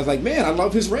 and I was like, man, I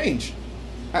love his range.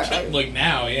 Like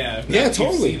now, yeah. Yeah,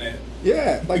 totally. Seen it.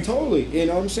 Yeah, like totally. You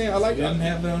know what I'm saying? I like. Doesn't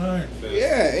have no Iron Fist.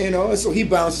 Yeah, you know. So he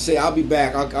bounced to say, "I'll be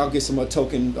back. I'll get some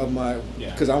token of my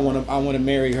because I want to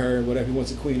marry her and whatever. He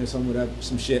wants a queen or some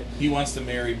shit. He wants to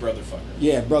marry Brotherfucker.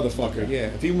 Yeah, Brotherfucker. Okay. Yeah,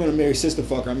 if he want to marry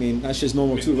Sisterfucker, I mean that shit's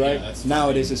normal too, right? Yeah,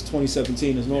 nowadays it's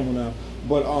 2017. It's normal now.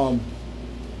 But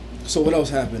so what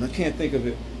else happened? I can't think of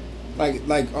it. Like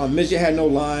Midget had no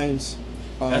lines.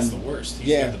 That's the worst.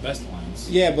 He's got the best lines.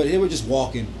 Yeah, but they were just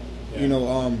walking. Yeah. You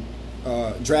know,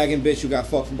 Dragon bitch who got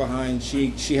fucked from behind.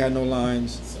 She had no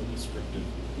lines. So descriptive.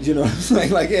 You know,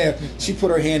 like yeah, she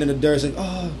put her hand in the dirt, like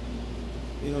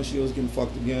you know, she was getting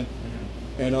fucked again.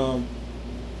 Mm-hmm. And I'm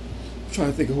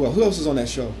trying to think of who else is on that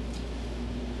show.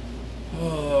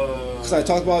 Because I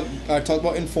talked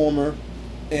about Informer,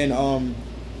 and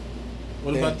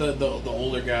what about the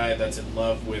older guy that's in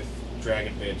love with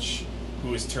Dragon bitch,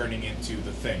 who is turning into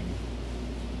the Thing?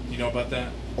 Do you know about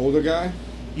that? Older guy?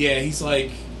 Yeah, he's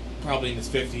like probably in his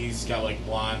 50s. He's got like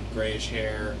blonde, grayish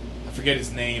hair. I forget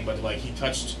his name, but like he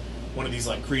touched one of these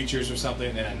like creatures or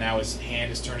something, and now his hand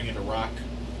is turning into rock.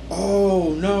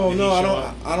 Oh no,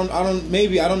 I don't.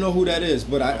 Maybe I don't know who that is,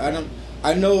 but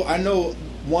I know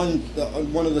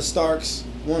one of the Starks.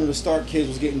 One of the Stark kids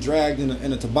was getting dragged in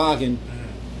a toboggan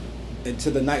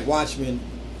into the Night Watchman,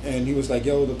 and he was like,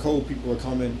 "Yo, the cold people are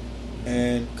coming."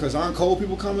 And because aren't cold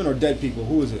people coming or dead people?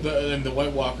 Who is it? The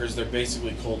White Walkers, they're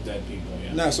basically cold dead people.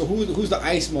 Yeah. Nah, so who's the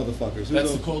ice motherfuckers?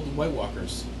 That's the cold White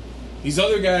Walkers. These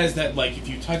other guys that like if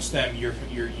you touch them, you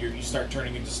start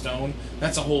turning into stone.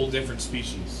 That's a whole different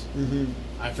species. Mm-hmm.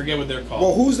 I forget what they're called.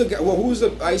 Well, who's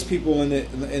the ice people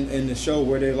in the show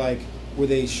where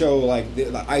they show like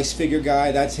the ice figure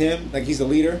guy? That's him. Like he's the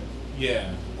leader.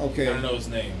 Yeah. Okay. I don't know his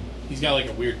name. He's got like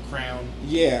a weird crown.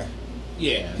 Yeah.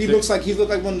 Yeah, he looks like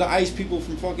one of the ice people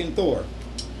from fucking Thor.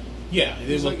 Yeah,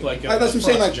 they look like that's what I'm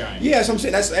saying. Like, giant. Yeah, so I'm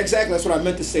saying that's what I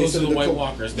meant to say. Those are the White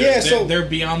Walkers. They're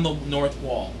beyond the North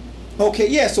Wall. Okay,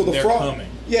 yeah. So they're coming.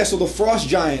 Yeah, so the Frost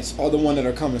Giants are the one that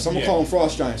are coming. So I'm gonna call them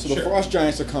Frost Giants. So the Frost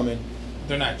Giants are coming.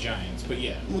 They're not giants, but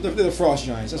yeah. Well, they're the Frost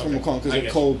Giants. That's what I'm gonna call them because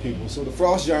they're cold people. So the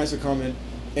Frost Giants are coming,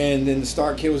 and then the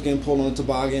Stark kid was getting pulled on a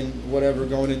toboggan, whatever,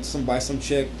 going in by some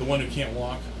chick. The one who can't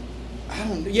walk.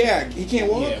 Yeah, he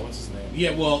can't walk. Yeah, what's his name?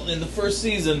 Yeah, well, in the first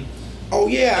season. Oh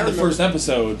yeah, in the first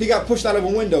episode, he got pushed out of a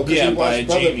window. Yeah, he by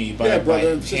Jamie, by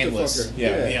brother and Handless. Sisterfucker.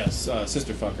 Yes,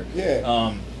 Sisterfucker.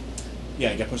 Yeah. Yeah,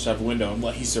 he got pushed out of a window, and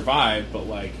he survived, but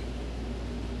like,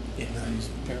 yeah, he's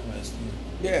paralyzed.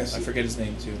 Yeah, I forget his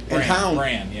name too. And Hound.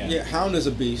 Bran, yeah. Yeah, Hound is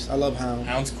a beast. I love Hound.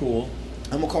 Hound's cool.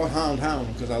 I'm gonna call Hound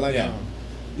because I like Hound.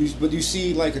 But you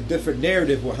see like a different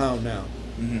narrative with Hound now.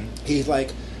 Mm-hmm. He's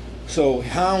like, so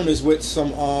Hound is with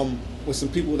some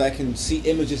people that can see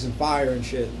images and fire and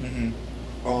shit.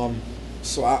 Mm-hmm.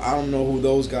 So I don't know who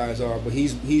those guys are, but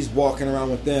he's walking around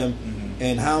with them,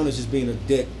 and Hound is just being a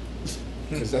dick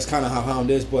because that's kind of how Hound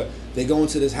is. But they go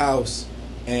into this house,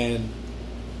 and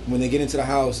when they get into the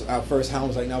house, at first Hound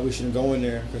was like, "No, we shouldn't go in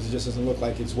there because it just doesn't look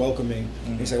like it's welcoming."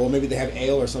 Mm-hmm. He's like, "Well, maybe they have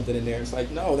ale or something in there." It's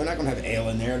like, no, they're not gonna have ale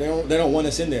in there. They don't want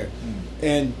us in there. Mm-hmm.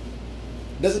 And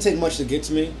it doesn't take much to get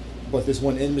to me, but this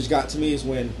one image got to me is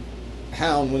when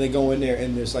Hound, when they go in there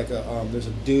and there's like there's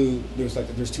a dude,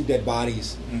 there's two dead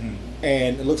bodies,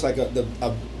 and it looks like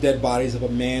a dead bodies of a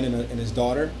man and his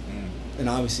daughter, and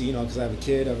obviously, you know, because I have a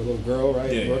kid, I have a little girl,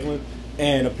 right, Yeah, working with,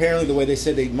 and apparently the way they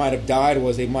said they might have died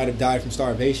was they might have died from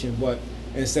starvation, but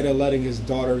instead of letting his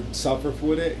daughter suffer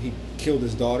with it, he killed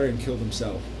his daughter and killed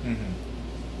himself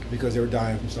because they were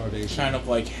dying from starvation. Kind of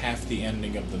like half the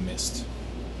ending of The Mist,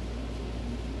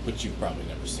 which you've probably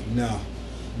never seen. No.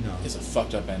 It's a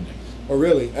fucked up ending. Oh,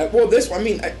 really? Well, this one, I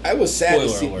mean, I was sad to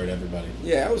see. Spoiler alert, everybody.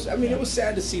 Yeah, it was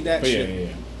sad to see that But shit.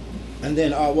 yeah. And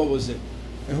then, what was it?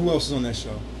 And who else is on that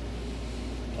show?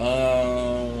 So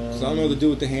I don't know the dude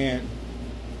with the hand.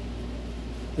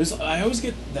 I always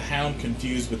get the Hound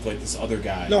confused with like this other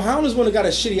guy. No, Hound is one that got a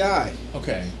shitty eye.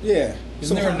 Okay. Yeah.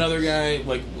 Isn't there another guy?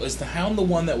 Like, was the Hound the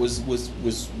one that was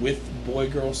with Boy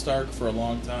Girl Stark for a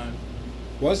long time?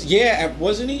 Wasn't he at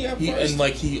first? And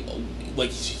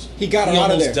he got her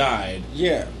out of there. Almost died.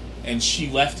 Yeah. And she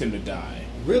left him to die.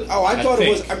 Really? Oh, I thought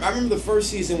think. it was. I remember the first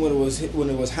season when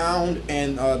it was Hound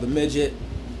and the midget,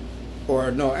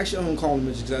 or no, actually I'm gonna call him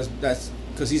midget because that's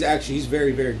because he's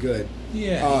very very good.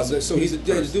 Yeah. So he's the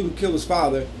dude who killed his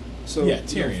father. So yeah,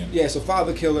 Tyrion. So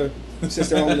father killer, since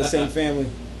they're all in the same family.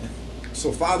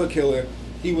 So father killer,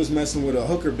 he was messing with a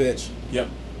hooker bitch. Yep.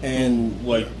 And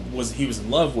he was in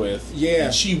love with. Yeah.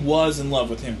 And she was in love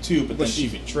with him too, but then she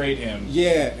betrayed him.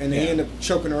 Yeah, and he ended up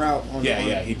choking her out.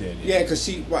 He did. Yeah, because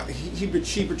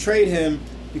she betrayed him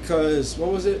because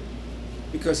what was it?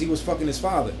 Because he was fucking his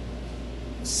father.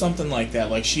 Something like that.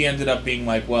 Like she ended up being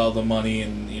like, well, the money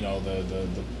and you know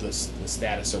the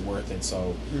status are worth it,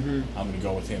 so I'm gonna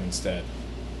go with him instead.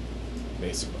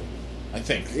 Basically, I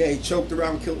think. Yeah, he choked her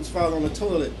out and killed his father on the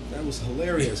toilet. That was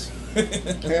hilarious.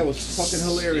 That was fucking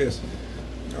hilarious.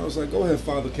 I was like, go ahead,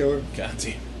 father killer. God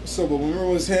damn. So, but remember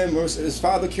it was him, it was his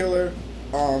father killer,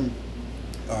 cold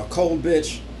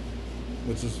bitch,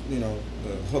 which was, you know,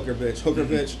 the hooker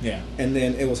bitch. Yeah. And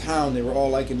then it was Hound. They were all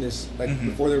like in this, like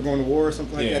before they were going to war or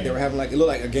something like that. They were having like, it looked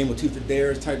like a game of Truth or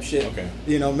Dares type shit. Okay.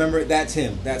 You know, remember, that's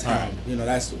him. That's Hound. Right. You know,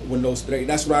 that's when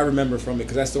that's what I remember from it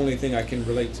because that's the only thing I can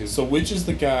relate to. So which is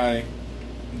the guy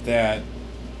that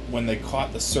when they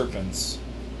caught the serpents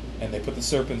and they put the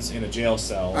serpents in a jail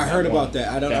cell? I heard about that.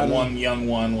 I don't. One young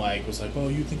one was like, "Oh,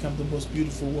 you think I'm the most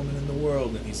beautiful woman in the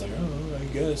world?" And he's like, "Oh, I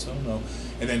guess I don't know."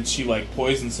 And then she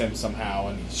poisons him somehow,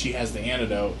 and she has the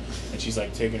antidote, and she's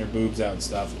like taking her boobs out and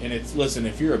stuff. And listen,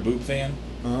 if you're a boob fan,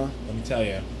 let me tell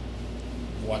you,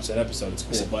 watch that episode. It's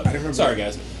cool. But sorry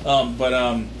guys.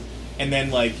 And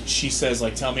then she says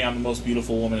 "Tell me I'm the most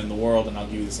beautiful woman in the world, and I'll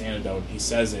give you this antidote." He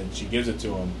says it. She gives it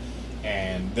to him.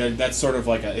 And that's sort of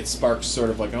it sparks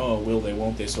sort of oh, will they,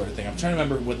 won't they sort of thing. I'm trying to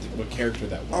remember what character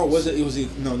that was. Oh, was it? Was he?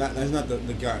 No, that's not the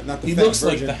guy. Not the. He fat looks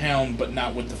virgin. like the Hound, but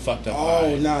not with the fucked up eye.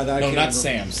 Oh, no, not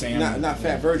Sam. Sam. Not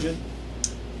Fat Virgin.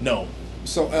 No.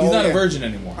 So he's not a virgin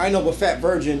anymore. I know, but Fat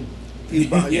Virgin.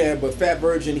 But Fat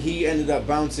Virgin, he ended up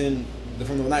bouncing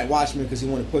from the Night Watchman because he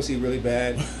wanted pussy really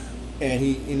bad, and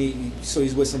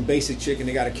he's with some basic chick and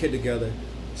they got a kid together.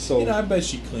 So I bet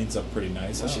she cleans up pretty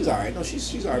nice. Well, she's all right. No,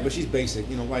 she's all right, but she's basic,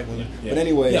 white women. Yeah. But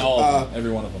anyway, all of them, every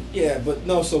one of them. Yeah, but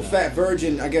no. So Fat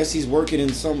Virgin, I guess he's working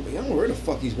in some. I don't know where the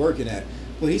fuck he's working at,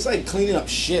 but he's cleaning up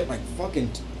shit,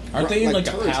 fucking. Aren't they in a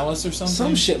turds. Palace or something?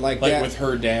 Some shit like that. With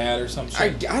her dad or something. I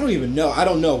don't even know. I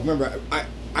don't know. Remember,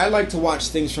 I like to watch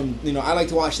things from I like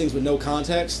to watch things with no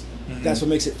context. That's what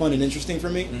makes it fun and interesting for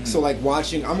me. So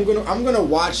watching, I'm gonna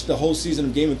watch the whole season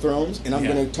of Game of Thrones, and I'm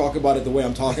gonna talk about it the way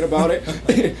I'm talking about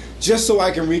it, just so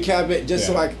I can recap it,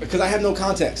 because I have no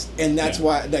context, and that's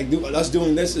why us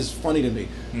doing this is funny to me.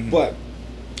 But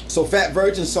so Fat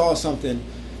Virgin saw something,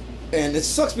 and it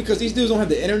sucks because these dudes don't have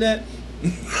the internet. You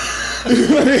know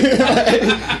what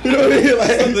I mean?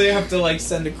 So they have to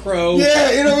send a crow.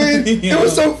 Yeah, you know what I mean. It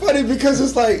was so funny because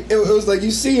it's it was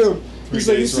you see him.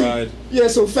 Ride. Yeah,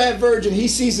 so Fat Virgin, he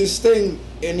sees this thing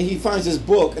and he finds this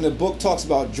book, and the book talks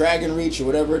about Dragon Reach or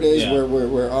whatever it is,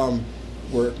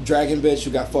 where Dragon Bitch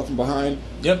who got fucked from behind.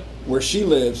 Yep. Where she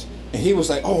lives. And he was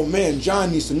like, "Oh man,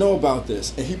 John needs to know about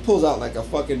this." And he pulls out a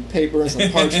fucking paper and some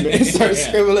parchment and starts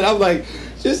scribbling. I'm like,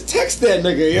 just text that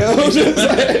nigga, yo.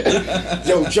 Just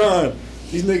yo, John,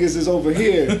 these niggas is over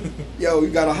here. Yo, you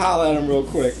gotta holler at them real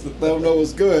quick. Let them know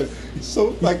what's good.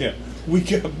 So we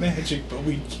got magic, but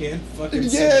we can't fucking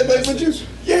it's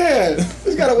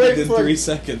gotta wait within for 3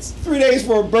 seconds. 3 days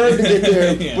for a bird to get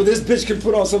there, but this bitch can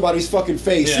put on somebody's fucking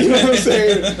face. You know what I'm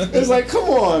saying? It's come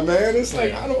on, man. It's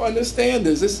I don't understand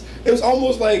this. It was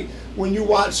almost like when you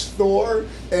watch Thor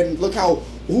and look how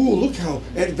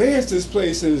advanced this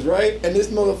place is, right? And this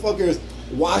motherfucker is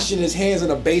washing his hands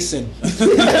in a basin.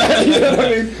 You know what I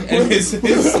mean? And his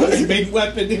main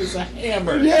weapon is a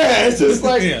hammer. Yeah, it's just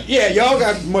like, yeah, y'all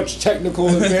got much technical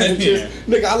advantages.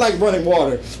 Nigga, I like running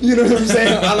water. You know what I'm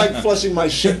saying? I like flushing my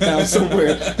shit down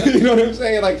somewhere. You know what I'm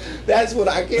saying? Like, that's what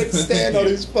I can't stand all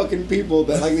these fucking people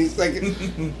that, like, these, like,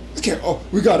 oh,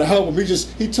 we gotta help him.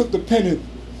 He took the pen and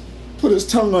put his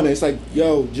tongue on it. It's like,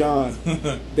 yo, John,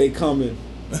 they coming.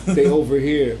 They over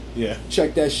here. Yeah.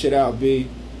 Check that shit out, B.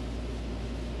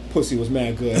 Pussy was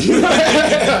mad good.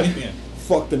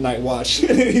 Fuck the night watch.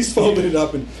 He's folded it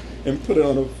up and put it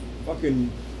on a fucking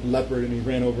leopard and he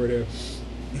ran over there.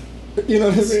 You know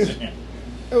what I mean?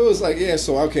 It was like, yeah,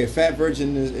 so okay, Fat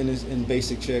Virgin in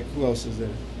Basic Chick. Who else is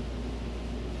there?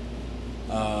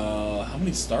 How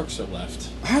many Starks are left?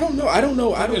 I don't know. I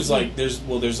think there's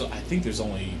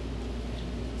only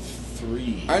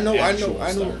 3. I know.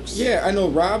 Starks. Yeah, I know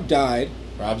Rob died.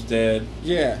 Rob's dead.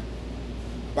 Yeah.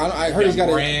 I heard he's got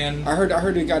Bran. I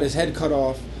heard he got his head cut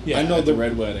off. Yeah, I know the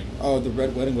Red Wedding. Oh, the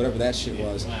Red Wedding, whatever that shit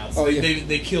was. Wow. So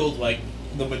they killed like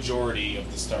the majority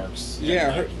of the Starks.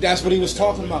 Yeah, like, that's what he was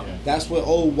talking about. Yeah. That's what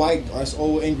old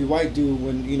angry white dude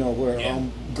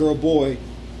when girl boy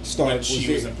Stark when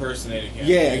she was impersonating him.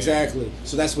 Yeah, exactly.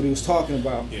 So that's what he was talking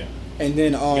about. Yeah. And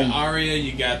then you got Arya,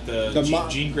 you got the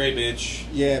Jean Grey bitch.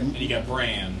 Yeah. And you got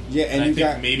Bran. Yeah, and I you think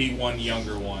got maybe one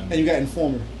younger one. And you got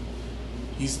Informer.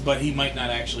 But he might not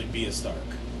actually be a Stark.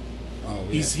 Oh,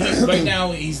 yeah. He's right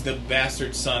now he's the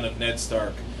bastard son of Ned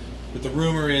Stark. But the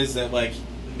rumor is that like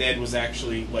Ned was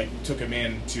actually like took him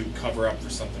in to cover up for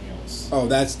something else. Oh,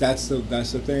 that's the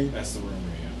thing. That's the rumor,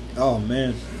 yeah. Oh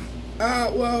man.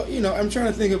 Well, I'm trying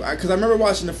to think of because I remember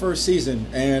watching the first season,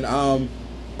 and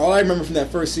all I remember from that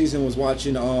first season was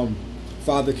watching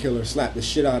Father Killer slap the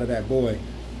shit out of that boy.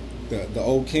 The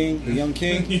old king, the young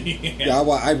king. Yeah,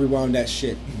 I rewound that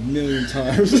shit a million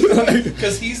times.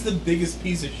 Because he's the biggest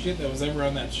piece of shit that was ever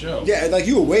on that show. Yeah, like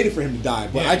you were waiting for him to die,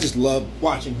 but I just love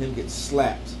watching him get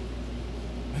slapped.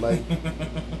 Like,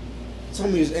 tell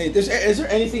me, is there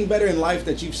anything better in life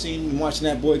that you've seen than watching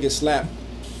that boy get slapped?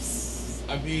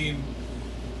 I mean,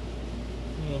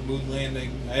 moon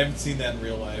landing. I haven't seen that in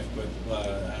real life, but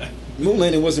moon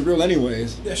landing wasn't real,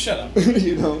 anyways. Yeah, shut up.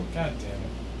 God damn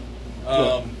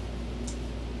it.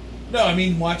 No, I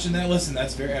mean, watching that. Listen,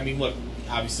 that's very. I mean, look,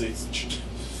 obviously it's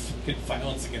fucking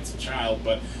violence against a child,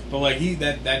 but like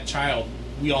that child,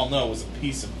 we all know was a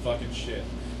piece of fucking shit.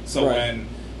 So when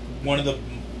one of the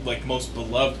like most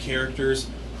beloved characters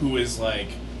who is like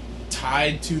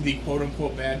tied to the quote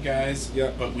unquote bad guys,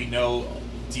 but we know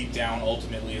deep down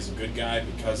ultimately is a good guy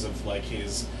because of like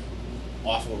his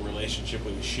awful relationship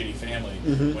with his shitty family.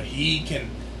 Mm-hmm. When he can,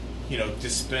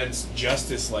 dispense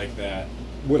justice like that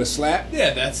with a slap,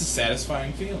 that's a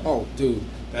satisfying feeling. Oh, dude,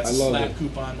 that's a slap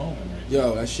coupon moment, right?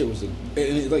 Yo, that shit was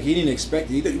like he didn't expect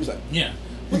it. He was like, yeah.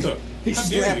 What the? He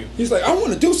slapped. He's like, I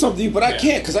want to do something to you, but I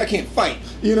can't because I can't fight.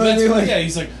 You know what I mean? Like, yeah,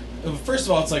 he's like, first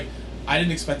of all, it's like, I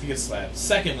didn't expect to get slapped.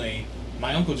 Secondly,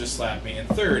 my uncle just slapped me. And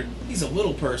third, he's a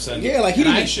little person. Yeah, like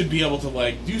I should be able to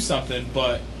like do something,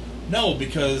 but no,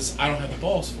 because I don't have the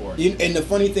balls for it. And the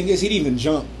funny thing is, he didn't even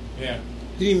jump. Yeah.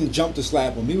 He didn't even jump to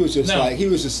slap him. He was just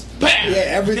Bam! Yeah,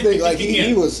 everything. Like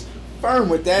he was firm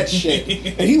with that shit.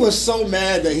 And he was so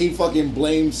mad that he fucking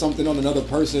blamed something on another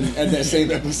person at that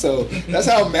same episode. That's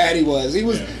how mad he was. He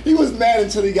was mad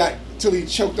until he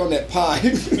choked on that pie.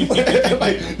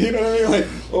 Like, you know what I mean? Like,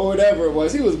 or whatever it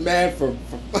was. He was mad for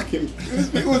fucking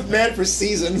he was mad for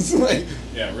seasons. Like,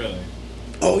 yeah, really.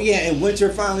 Oh yeah, and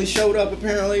Winter finally showed up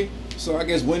apparently. So I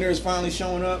guess Winter is finally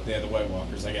showing up. Yeah, the White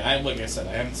Walkers. Like I said,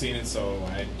 I haven't seen it, so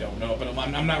I don't know. But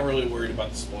I'm not really worried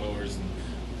about the spoilers. And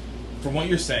from what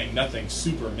you're saying, nothing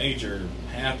super major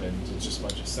happened. It's just a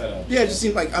bunch of setup. Yeah, it just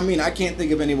seemed like, I can't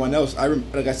think of anyone else.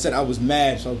 Like I said, I was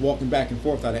mad, so I was walking back and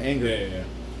forth out of anger. Yeah.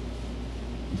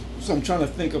 So I'm trying to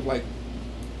think of like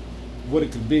what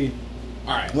it could be.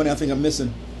 All right. What I think I'm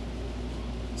missing.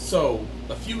 So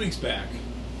a few weeks back,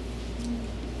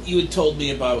 you had told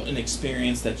me about an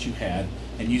experience that you had,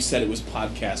 and you said it was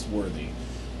podcast worthy.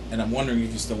 And I'm wondering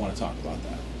if you still want to talk about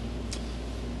that.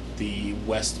 The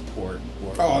Westport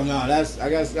War. Oh no, that's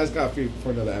got to be for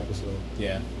another episode.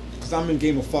 Yeah. Because I'm in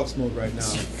Game of Fucks mode right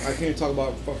now. I can't talk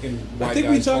about fucking white guys. I think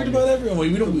we talked about everyone. We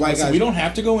don't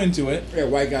have to go into it. Yeah,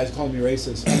 white guys calling me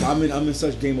racist. I'm in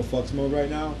such Game of Fucks mode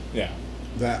right now. Yeah.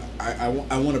 That I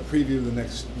want to preview the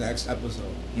next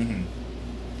episode. Mm-hmm.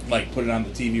 Like put it on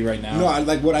the TV right now. No, I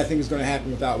like what I think is going to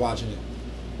happen without watching it,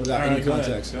 without any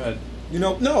context. Go ahead.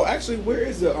 No, actually, where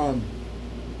is the I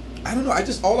don't know.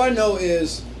 All I know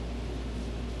is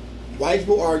white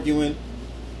people arguing,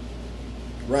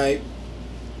 right?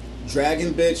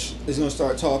 Dragon bitch is gonna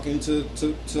start talking to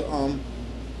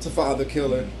to father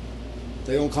killer.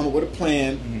 They're gonna come up with a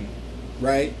plan,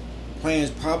 right?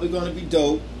 Plan's probably gonna be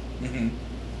dope. You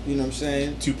know what I'm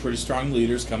saying? Two pretty strong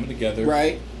leaders coming together.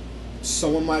 Right.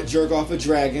 Someone might jerk off a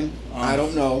dragon. I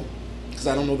don't know, because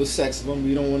I don't know the sex of them.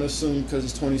 We don't want to assume because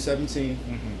it's 2017.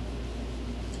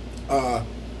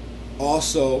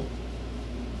 Also,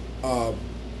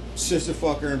 sister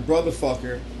fucker and brother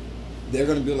fucker, they're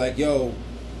gonna be like, yo,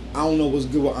 I don't know what's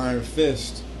good with Iron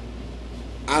Fist.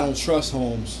 I don't trust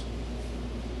Holmes.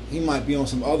 He might be on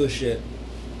some other shit.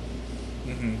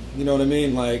 You know what I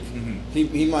mean? Like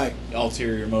he might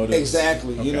ulterior motives.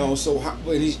 Exactly. Okay. You know. So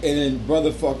and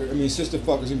then sister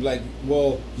fucker's gonna be like,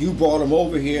 well, you brought him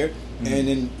over here, and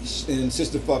then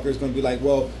sister fucker's gonna be like,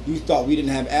 well, you thought we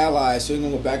didn't have allies, so you're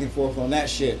gonna go back and forth on that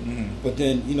shit. But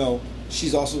then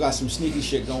she's also got some sneaky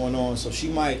shit going on, so she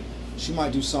might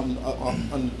do something. I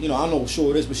don't know what show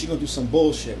it is, but she's gonna do some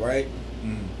bullshit, right?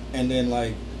 And then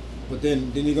but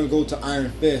then you're gonna go to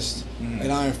Iron Fist,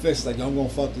 and Iron Fist like, yo, I'm gonna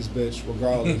fuck this bitch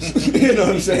regardless. You know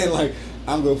what I'm saying? Like,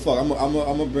 I'm gonna fuck. I'm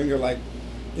gonna bring her like,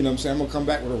 you know what I'm saying? I'm gonna come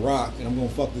back with a rock, and I'm gonna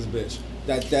fuck this bitch.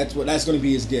 That's gonna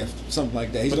be his gift, something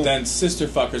like that. Then sister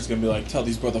fucker's gonna be like, tell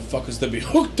these brother fuckers to be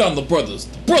hooked on the brothers.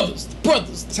 Tell these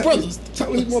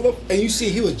mother. And you see,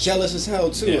 he was jealous as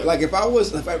hell too. Yeah. Like if I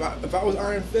was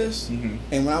Iron Fist, and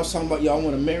when I was talking about, yo, I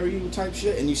want to marry you type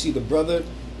shit, and you see the brother.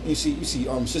 You see,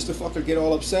 sister fucker get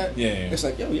all upset. Yeah. It's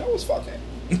like, yo, y'all was fucking.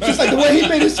 Just like the way he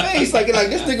made his face, like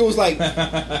this nigga was like,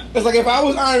 it's like if I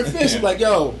was Iron Fist, I'm like,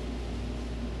 yo,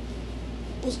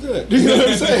 what's good? You know what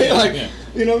I'm saying? Like,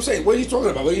 you know what I'm saying? What are you talking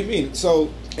about? What do you mean?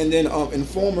 So, and then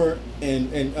Informer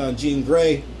and Jean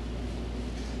Grey,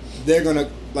 they're gonna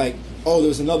like, oh,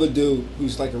 there's another dude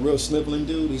who's like a real sniveling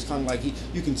dude. He's kind of like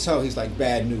you can tell he's like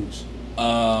bad news.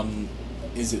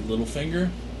 Is it Littlefinger?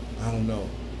 I don't know.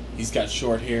 He's got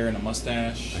short hair and a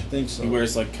mustache. I think so. He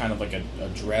wears like kind of like a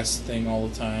dress thing all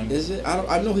the time. Is it?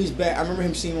 I know he's bad. I remember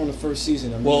him seeing on the first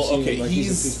season.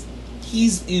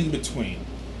 He's in between.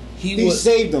 He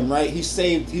saved them, right? He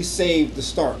saved the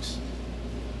Starks.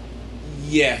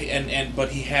 Yeah,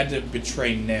 but he had to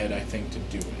betray Ned, I think, to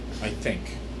do it. I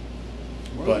think.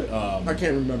 What? But I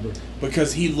can't remember.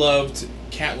 Because he loved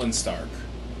Catelyn Stark,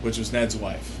 which was Ned's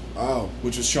wife. Oh.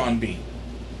 Which was Sean Bean.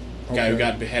 Guy who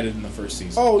got beheaded in the first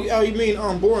season. Oh, you mean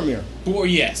Boromir?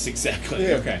 Yes, exactly.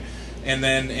 Yeah. Okay, and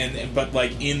then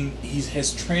he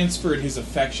has transferred his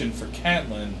affection for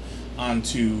Catelyn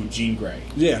onto Jean Grey.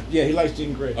 Yeah, he likes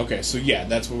Jean Grey. Okay, so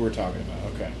that's what we're talking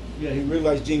about. Okay. Yeah, he really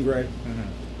likes Jean Grey,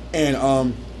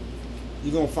 and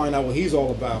you're gonna find out what he's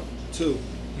all about too,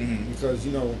 because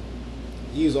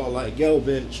he's all like, yo,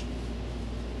 bitch,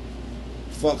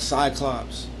 fuck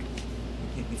Cyclops,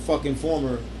 fuck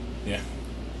Informer. Yeah.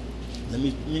 Let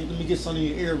me get something in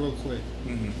your ear real quick.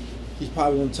 He's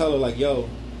probably gonna tell her like, yo,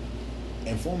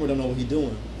 Informer don't know what he's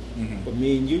doing, but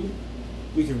me and you,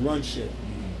 we can run shit.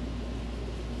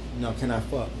 Now, can I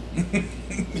fuck?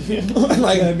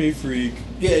 Like, let me freak.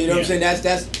 Yeah, you know what I'm saying?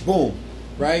 That's boom,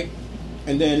 right?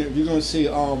 And then you're gonna see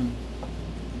girl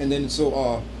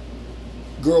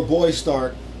boy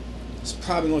Stark is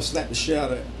probably gonna slap the shit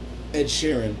out of Ed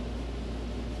Sheeran.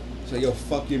 So, yo,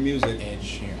 fuck your music. Ed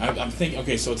Sheeran. I'm thinking.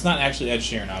 Okay, so it's not actually Ed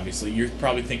Sheeran. Obviously, you're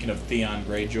probably thinking of Theon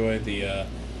Greyjoy, the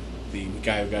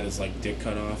guy who got his like dick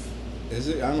cut off. Is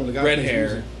it? I don't know. The guy red hair.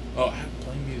 Music. Oh,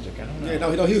 playing music. I don't know.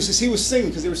 Yeah, no. He was singing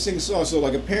because they were singing songs. So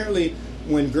like apparently,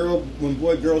 when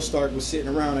boy girl Stark was sitting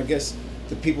around, I guess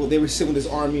the people they were sitting with this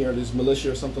army or this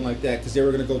militia or something like that because they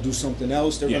were gonna go do something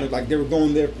else. They were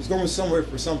going there. It's going somewhere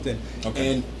for something.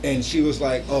 Okay. And she was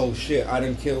like, oh shit, I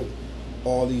done killed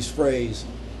all these Freys.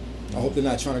 I hope they're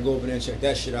not trying to go over there and check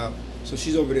that shit out. So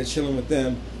she's over there chilling with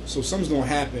them. So something's gonna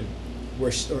happen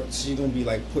where she's gonna be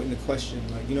like put in the question,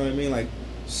 like, you know what I mean? Like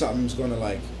something's gonna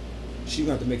like she's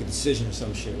gonna have to make a decision or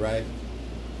some shit, right?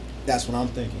 That's what I'm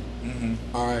thinking.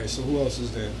 All right. So who else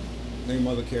is there? Name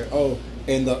other character. Oh,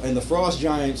 and the Frost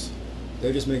Giants,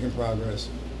 they're just making progress.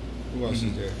 Who else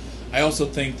is there? I also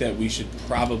think that we should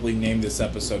probably name this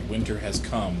episode "Winter Has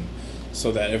Come,"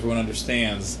 so that everyone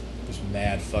understands. There's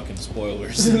mad fucking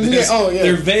spoilers.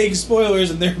 They're vague spoilers,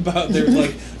 and they're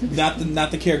like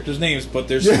not the characters' names, but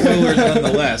they're spoilers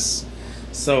nonetheless.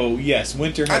 So yes,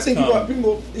 winter has come. I think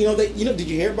people, did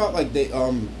you hear about like the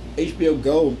HBO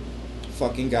Go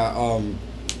fucking got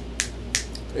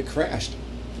it crashed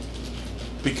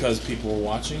because people were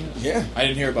watching it? Yeah, I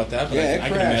didn't hear about that, but I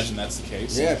can imagine that's the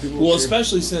case. Yeah,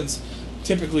 especially since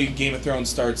typically Game of Thrones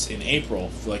starts in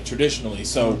April, like traditionally,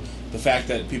 so. The fact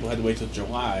that people had to wait till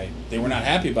July, they were not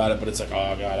happy about it, but it's like,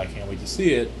 oh god, I can't wait to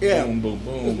see it. Yeah. Boom, boom,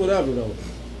 boom. It's whatever though.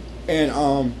 And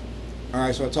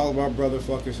alright, so I talked about brother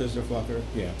fucker, sister fucker.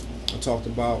 Yeah. I talked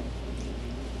about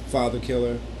Father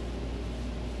Killer,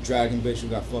 Dragon Bitch who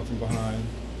got fucked from behind,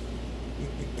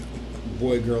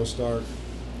 Boy Girl Stark,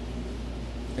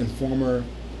 Informer,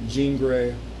 Jean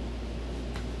Grey.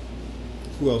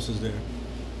 Who else is there?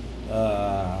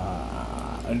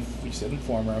 You said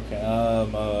Informer, okay.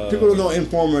 People don't know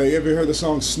Informer. You ever heard the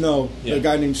song Snow? Yeah. The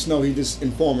guy named Snow, he just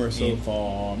Informer. So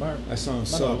Informer. that song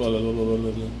sucked.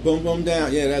 Boom, Boom Boom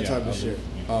Down. Yeah, that type of shit.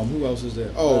 Who else is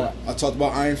there? Oh, I talked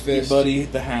about Iron Fist. Buddy,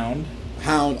 the Hound.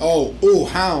 Hound.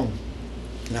 Hound.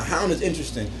 Now Hound is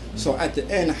interesting. So at the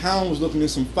end, Hound was looking at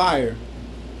some fire,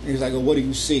 and he's like, "Oh, what do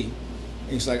you see?"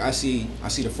 And he's like, "I see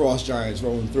the Frost Giants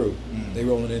rolling through. They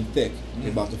rolling in thick. They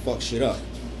about to fuck shit up,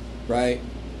 right?"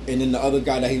 And then the other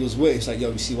guy that he was with, he's like,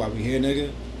 "Yo, you see why we here,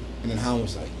 nigga?" And then Hound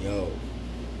was like, "Yo,"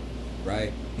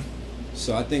 right?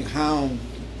 So I think Hound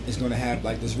is gonna have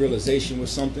like this realization with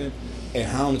something, and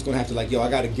Hound is gonna have to like, "Yo, I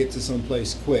gotta get to some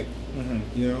place quick,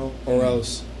 you know, or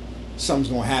else something's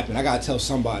gonna happen. I gotta tell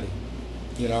somebody,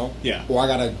 you know, Yeah. or I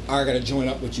gotta join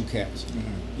up with you cats,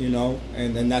 you know,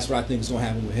 and that's what I think is gonna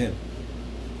happen with him."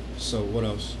 So what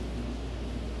else?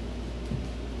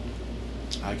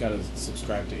 I gotta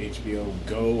subscribe to HBO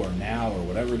Go or Now or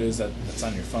whatever it is that's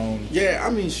on your phone. Yeah, I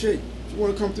mean, shit. If you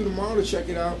want to come through tomorrow to check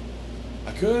it out?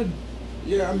 I could.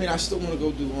 Yeah, I mean, I still want to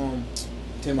go do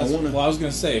Tim. Well, I was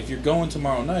gonna say if you're going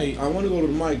tomorrow night, I want to go to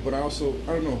the mic, but I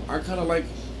don't know. I kind of like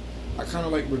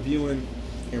reviewing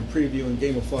and previewing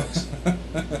Game of Fucks.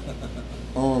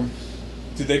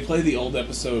 Did they play the old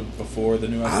episode before the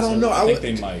new episode? I don't know. I think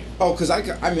they might. Oh, because I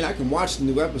can watch the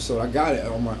new episode. I got it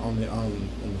on the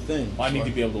thing. Well, I need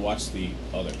to be able to watch the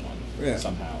other one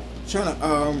somehow. Trying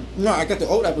to no, I got the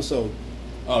old episode.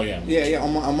 Oh yeah. Yeah,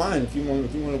 on mine. If you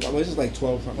want to, well, this is like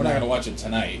 12. We're not gonna watch it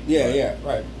tonight. Yeah,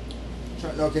 right.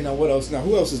 Okay, now what else? Now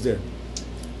who else is there?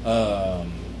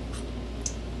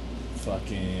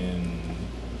 Fucking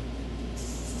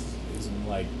isn't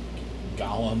like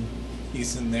Gollum.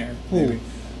 He's in there. Who? Maybe.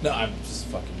 No, I'm just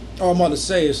fucking. Oh, I'm about to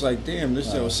say it's like, damn, this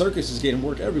circus is getting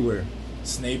work everywhere.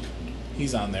 Snape.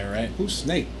 He's on there, right? Who's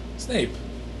Snape? Snape.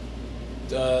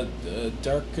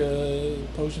 Dark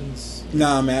potions.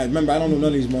 Nah, man. Remember, I don't know none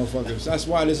of these motherfuckers. That's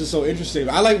why this is so interesting.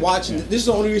 I like watching. Yeah. This is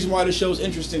the only reason why this show is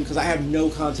interesting because I have no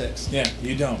context. Yeah,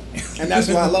 you don't. And that's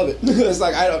why I love it. It's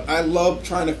like I love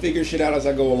trying to figure shit out as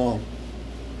I go along.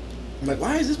 I'm like,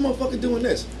 why is this motherfucker doing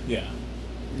this? Yeah.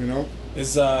 You know?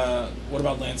 What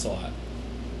about Lancelot?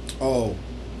 Oh,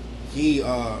 he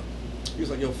was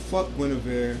like, yo, fuck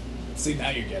Guinevere. See, now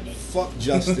you're getting it. Fuck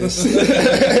justice.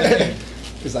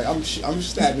 It's like I'm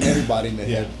stabbing everybody in the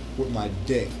head with my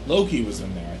dick. Loki was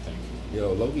in there, I think.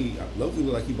 Yo, Loki looked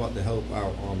like he about to help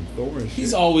out Thor and shit.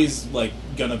 He's always like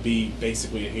gonna be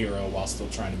basically a hero while still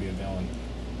trying to be a villain.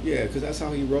 Yeah, because that's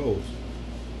how he rolls.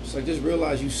 It's like, just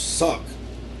realize you suck.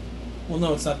 Well,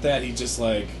 no, it's not that. He's just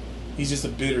a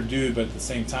bitter dude, but at the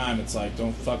same time, it's like,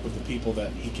 don't fuck with the people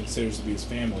that he considers to be his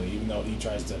family, even though he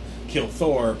tries to kill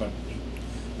Thor, but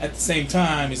at the same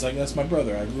time, he's like, that's my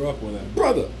brother. I grew up with him.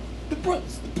 Brother. The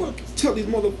brothers. Tell these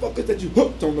motherfuckers that you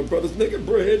hooked on the brothers nigga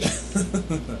bridge.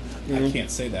 I can't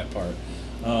say that part.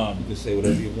 You can say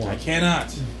whatever you want. I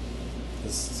cannot.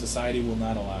 This society will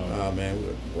not allow it. Oh, man.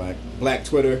 Black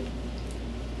Twitter.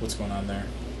 What's going on there?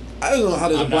 I don't know how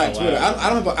there's I'm a black not Twitter. allowed. I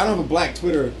don't have a black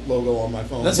Twitter logo on my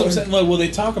phone. That's what I'm saying. Like, well, they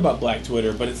talk about Black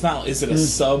Twitter, but it's not. Is it a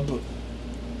sub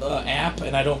app?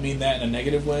 And I don't mean that in a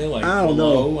negative way. Like, I don't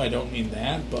know. I don't mean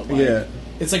that. But like,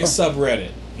 it's like a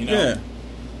subreddit. You know? Yeah.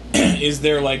 Is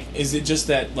it just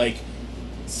that like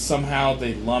somehow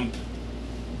they lump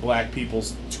black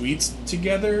people's tweets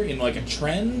together in like a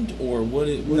trend, or what?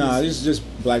 It's just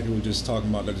black people just talking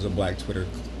about that there's a black Twitter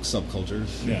subculture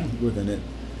within it.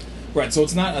 Right, so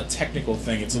it's not a technical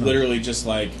thing. It's literally just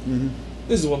like,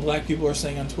 this is what black people are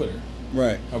saying on Twitter.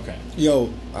 Right. Okay.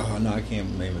 Yo, no, I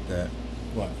can't name it that.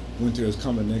 What? Winter is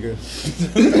coming, nigga.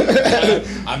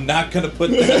 I'm not going to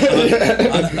put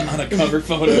that on a cover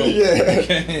photo. Yeah.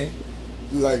 Okay.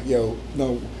 Like, yo,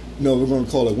 no, we're going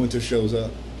to call it Winter Shows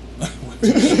Up.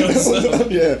 Winter shows up.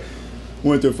 Yeah.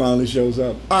 Winter finally shows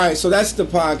up. All right, so that's the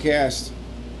podcast.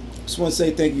 Just want to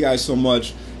say thank you guys so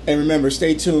much. And remember,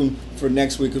 stay tuned for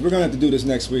next week, because we're going to have to do this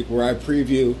next week where I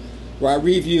review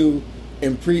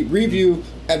and review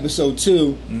episode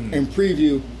 2 and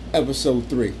preview episode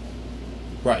 3.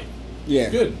 Right. Yeah.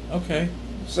 Good. Okay.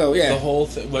 So, yeah. The whole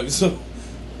thing. So,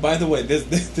 by the way,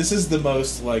 this is the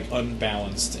most like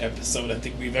unbalanced episode I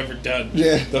think we've ever done.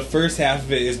 Yeah. The first half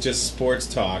of it is just sports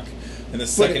talk, and the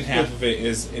second half of it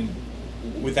is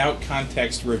without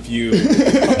context review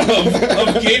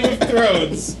of Game of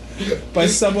Thrones by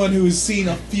someone who's seen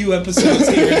a few episodes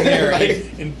here and there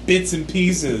in bits and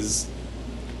pieces.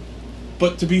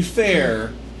 But to be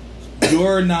fair,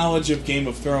 your knowledge of Game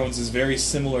of Thrones is very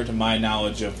similar to my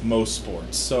knowledge of most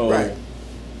sports. So Right.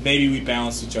 maybe we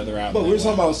balance each other out. But in we're that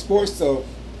talking way. about sports, though.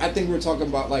 I think we're talking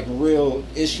about like real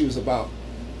issues about.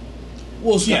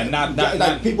 Well, yeah, not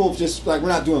like people just like we're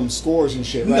not doing scores and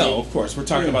shit, right? No, of course. We're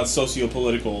talking Yeah. about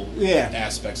socio-political Yeah.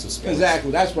 aspects of sports.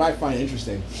 Exactly. That's what I find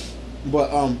interesting.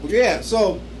 But yeah.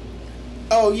 So,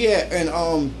 oh yeah,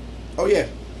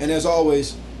 and as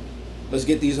always, let's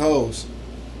get these hoes.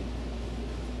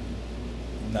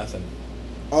 Nothing.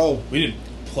 Oh, We didn't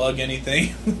plug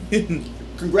anything.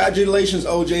 congratulations,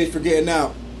 OJ, for getting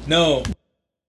out. No.